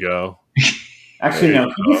up. There you go. Actually,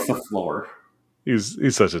 no, he gets the floor.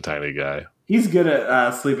 He's such a tiny guy. He's good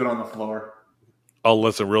at sleeping on the floor. Oh,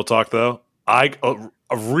 listen, real talk though. A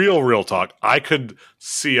real talk. I could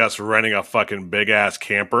see us renting a fucking big ass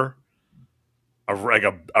camper, a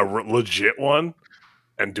legit one,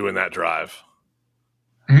 and doing that drive.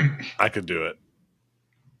 I could do it.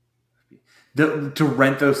 To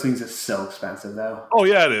rent those things is so expensive, though. Oh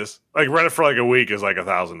yeah, it is. Like rent it for like a week is like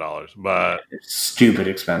 $1,000, but it's stupid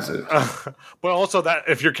expensive. But also that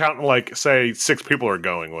if you're counting like say 6 people are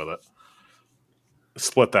going with it,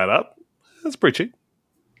 split that up. That's pretty cheap.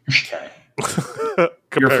 Okay.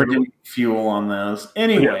 You're forgetting fuel on those.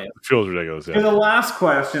 Anyway, fuel's ridiculous. Yeah. For the last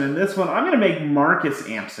question, and this one I'm going to make Marcus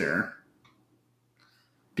answer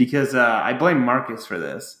because I blame Marcus for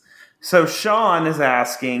this. So Sean is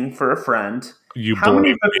asking for a friend. How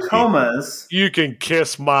many Vacomas? You can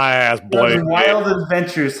kiss my ass, Blame. Does Wild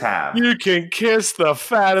Adventures have? You can kiss the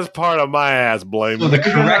fattest part of my ass, Blame. So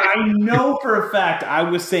I know for a fact I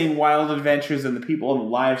was saying Wild Adventures, and the people on the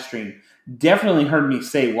live stream definitely heard me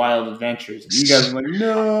say Wild Adventures. And you guys were like,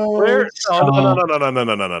 no. No.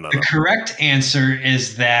 The correct answer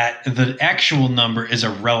is that the actual number is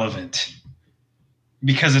irrelevant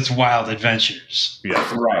because it's Wild Adventures.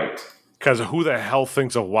 Yes. Right. Because who the hell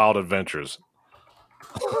thinks of Wild Adventures?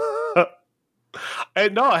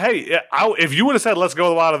 And no, hey, if you would have said, let's go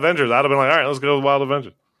with Wild Adventures, I'd have been like, all right, let's go with Wild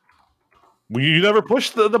Adventures. Well, you never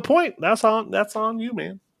pushed the point. That's on you,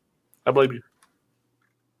 man. I blame you.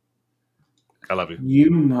 I love you.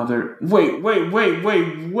 You mother... Wait.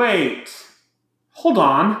 Hold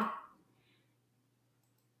on.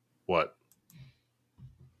 What?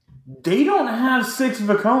 They don't have 6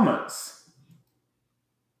 Vacomas.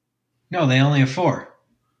 No, they only have 4.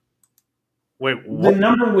 Wait, what? The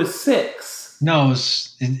number was 6. No,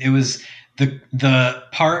 it was the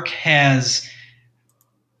park has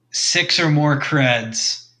 6 or more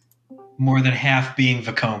creds, more than half being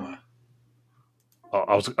Vacoma. Oh,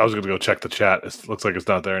 I was going to go check the chat. It looks like it's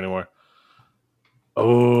not there anymore.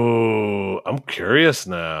 Oh, I'm curious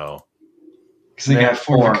now. Because they got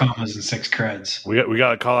 4 Vacomas and 6 creds. We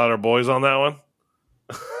got to call out our boys on that one.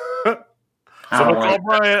 Someone call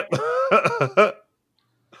Bryant.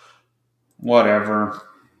 Whatever.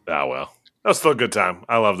 Ah, well. That was still a good time.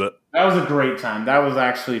 I loved it. That was a great time. That was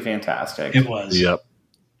actually fantastic. It was. Yep.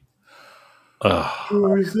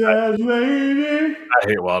 Who's that lady? I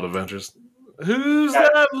hate Wild Adventures. Who's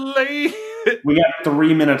that lady? We got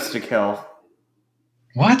 3 minutes to kill.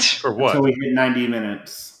 What? For what? Until we hit 90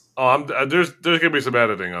 minutes. Oh, there's going to be some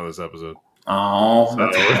editing on this episode. Oh,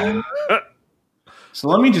 that's fine. So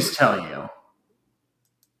let me just tell you.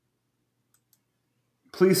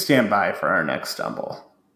 Please stand by for our next stumble.